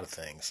about a lot of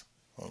things.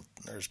 Well,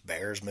 there's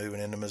bears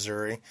moving into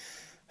Missouri.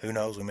 Who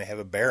knows? We may have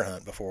a bear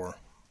hunt before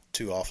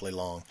too awfully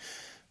long.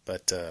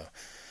 But,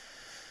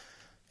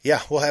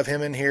 yeah, we'll have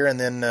him in here. And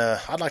then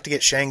I'd like to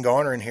get Shane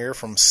Garner in here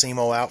from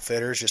SEMO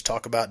Outfitters, just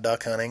talk about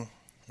duck hunting.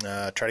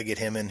 Try to get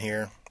him in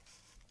here.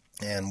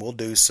 And we'll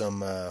do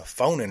some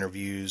phone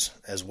interviews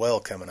as well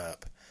coming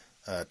up.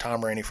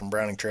 Tom Rainey from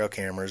Browning Trail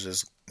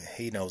Cameras,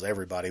 he knows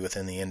everybody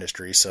within the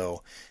industry,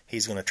 so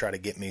he's going to try to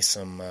get me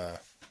some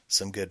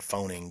good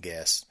phoning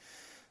guests.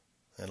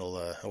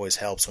 It'll always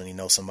helps when you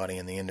know somebody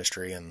in the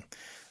industry and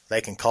they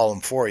can call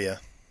them for you,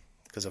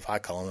 because if I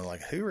call them, they're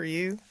like, "Who are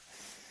you?"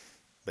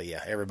 But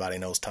yeah, everybody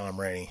knows Tom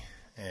Rainey,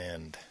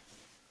 and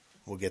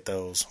we'll get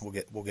those.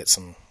 We'll get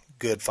some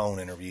good phone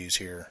interviews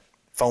here,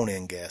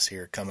 phone-in guests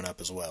here coming up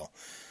as well.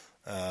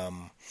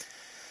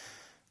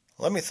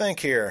 Let me think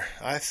here.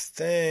 I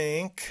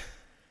think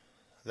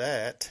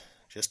that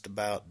just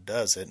about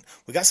does it.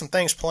 We got some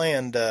things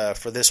planned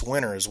for this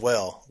winter as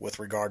well with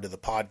regard to the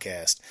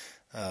podcast.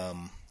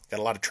 Got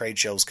a lot of trade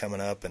shows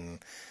coming up, and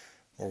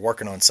we're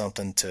working on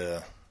something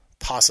to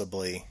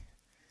possibly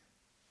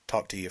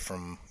talk to you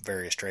from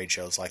various trade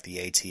shows like the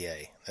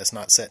ATA. That's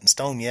not set in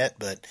stone yet,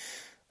 but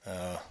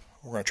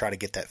we're going to try to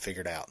get that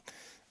figured out.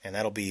 And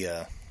that'll be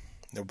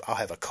I'll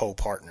have a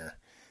co-partner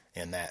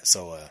in that,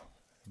 so it'll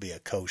be a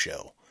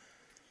co-show.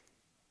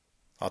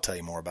 I'll tell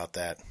you more about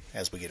that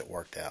as we get it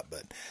worked out.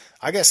 But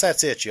I guess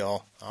that's it,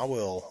 y'all. I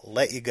will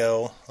let you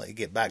go, let you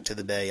get back to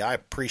the day. I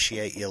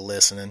appreciate you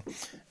listening.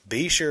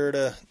 Be sure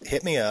to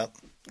hit me up.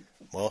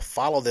 Well,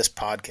 follow this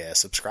podcast,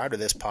 subscribe to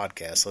this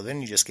podcast, so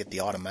then you just get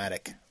the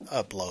automatic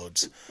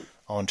uploads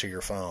onto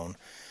your phone.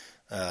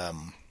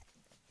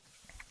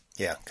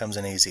 Comes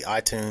in easy.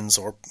 iTunes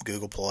or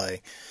Google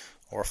Play,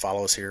 or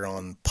follow us here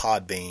on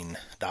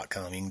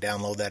podbean.com. You can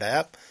download that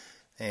app,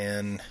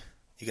 and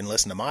you can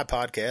listen to my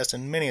podcast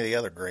and many of the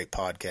other great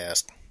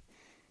podcasts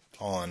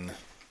online.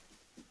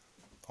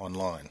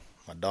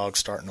 My dog's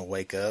starting to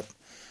wake up.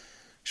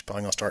 She's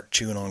probably going to start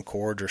chewing on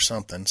cords or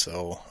something,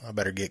 so I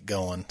better get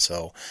going.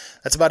 So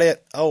that's about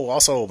it. Oh,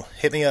 also,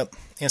 hit me up,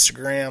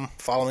 Instagram,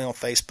 follow me on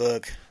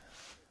Facebook,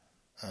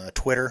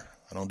 Twitter.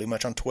 I don't do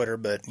much on Twitter,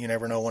 but you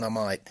never know when I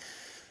might.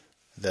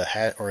 The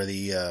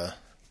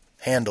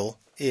handle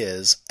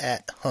is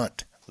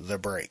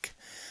 @HuntTheBreak.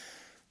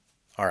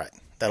 All right,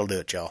 that'll do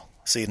it, y'all.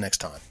 See you next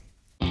time.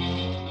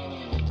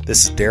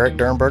 This is Derek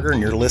Dirnberger,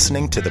 and you're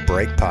listening to The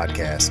Break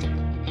Podcast.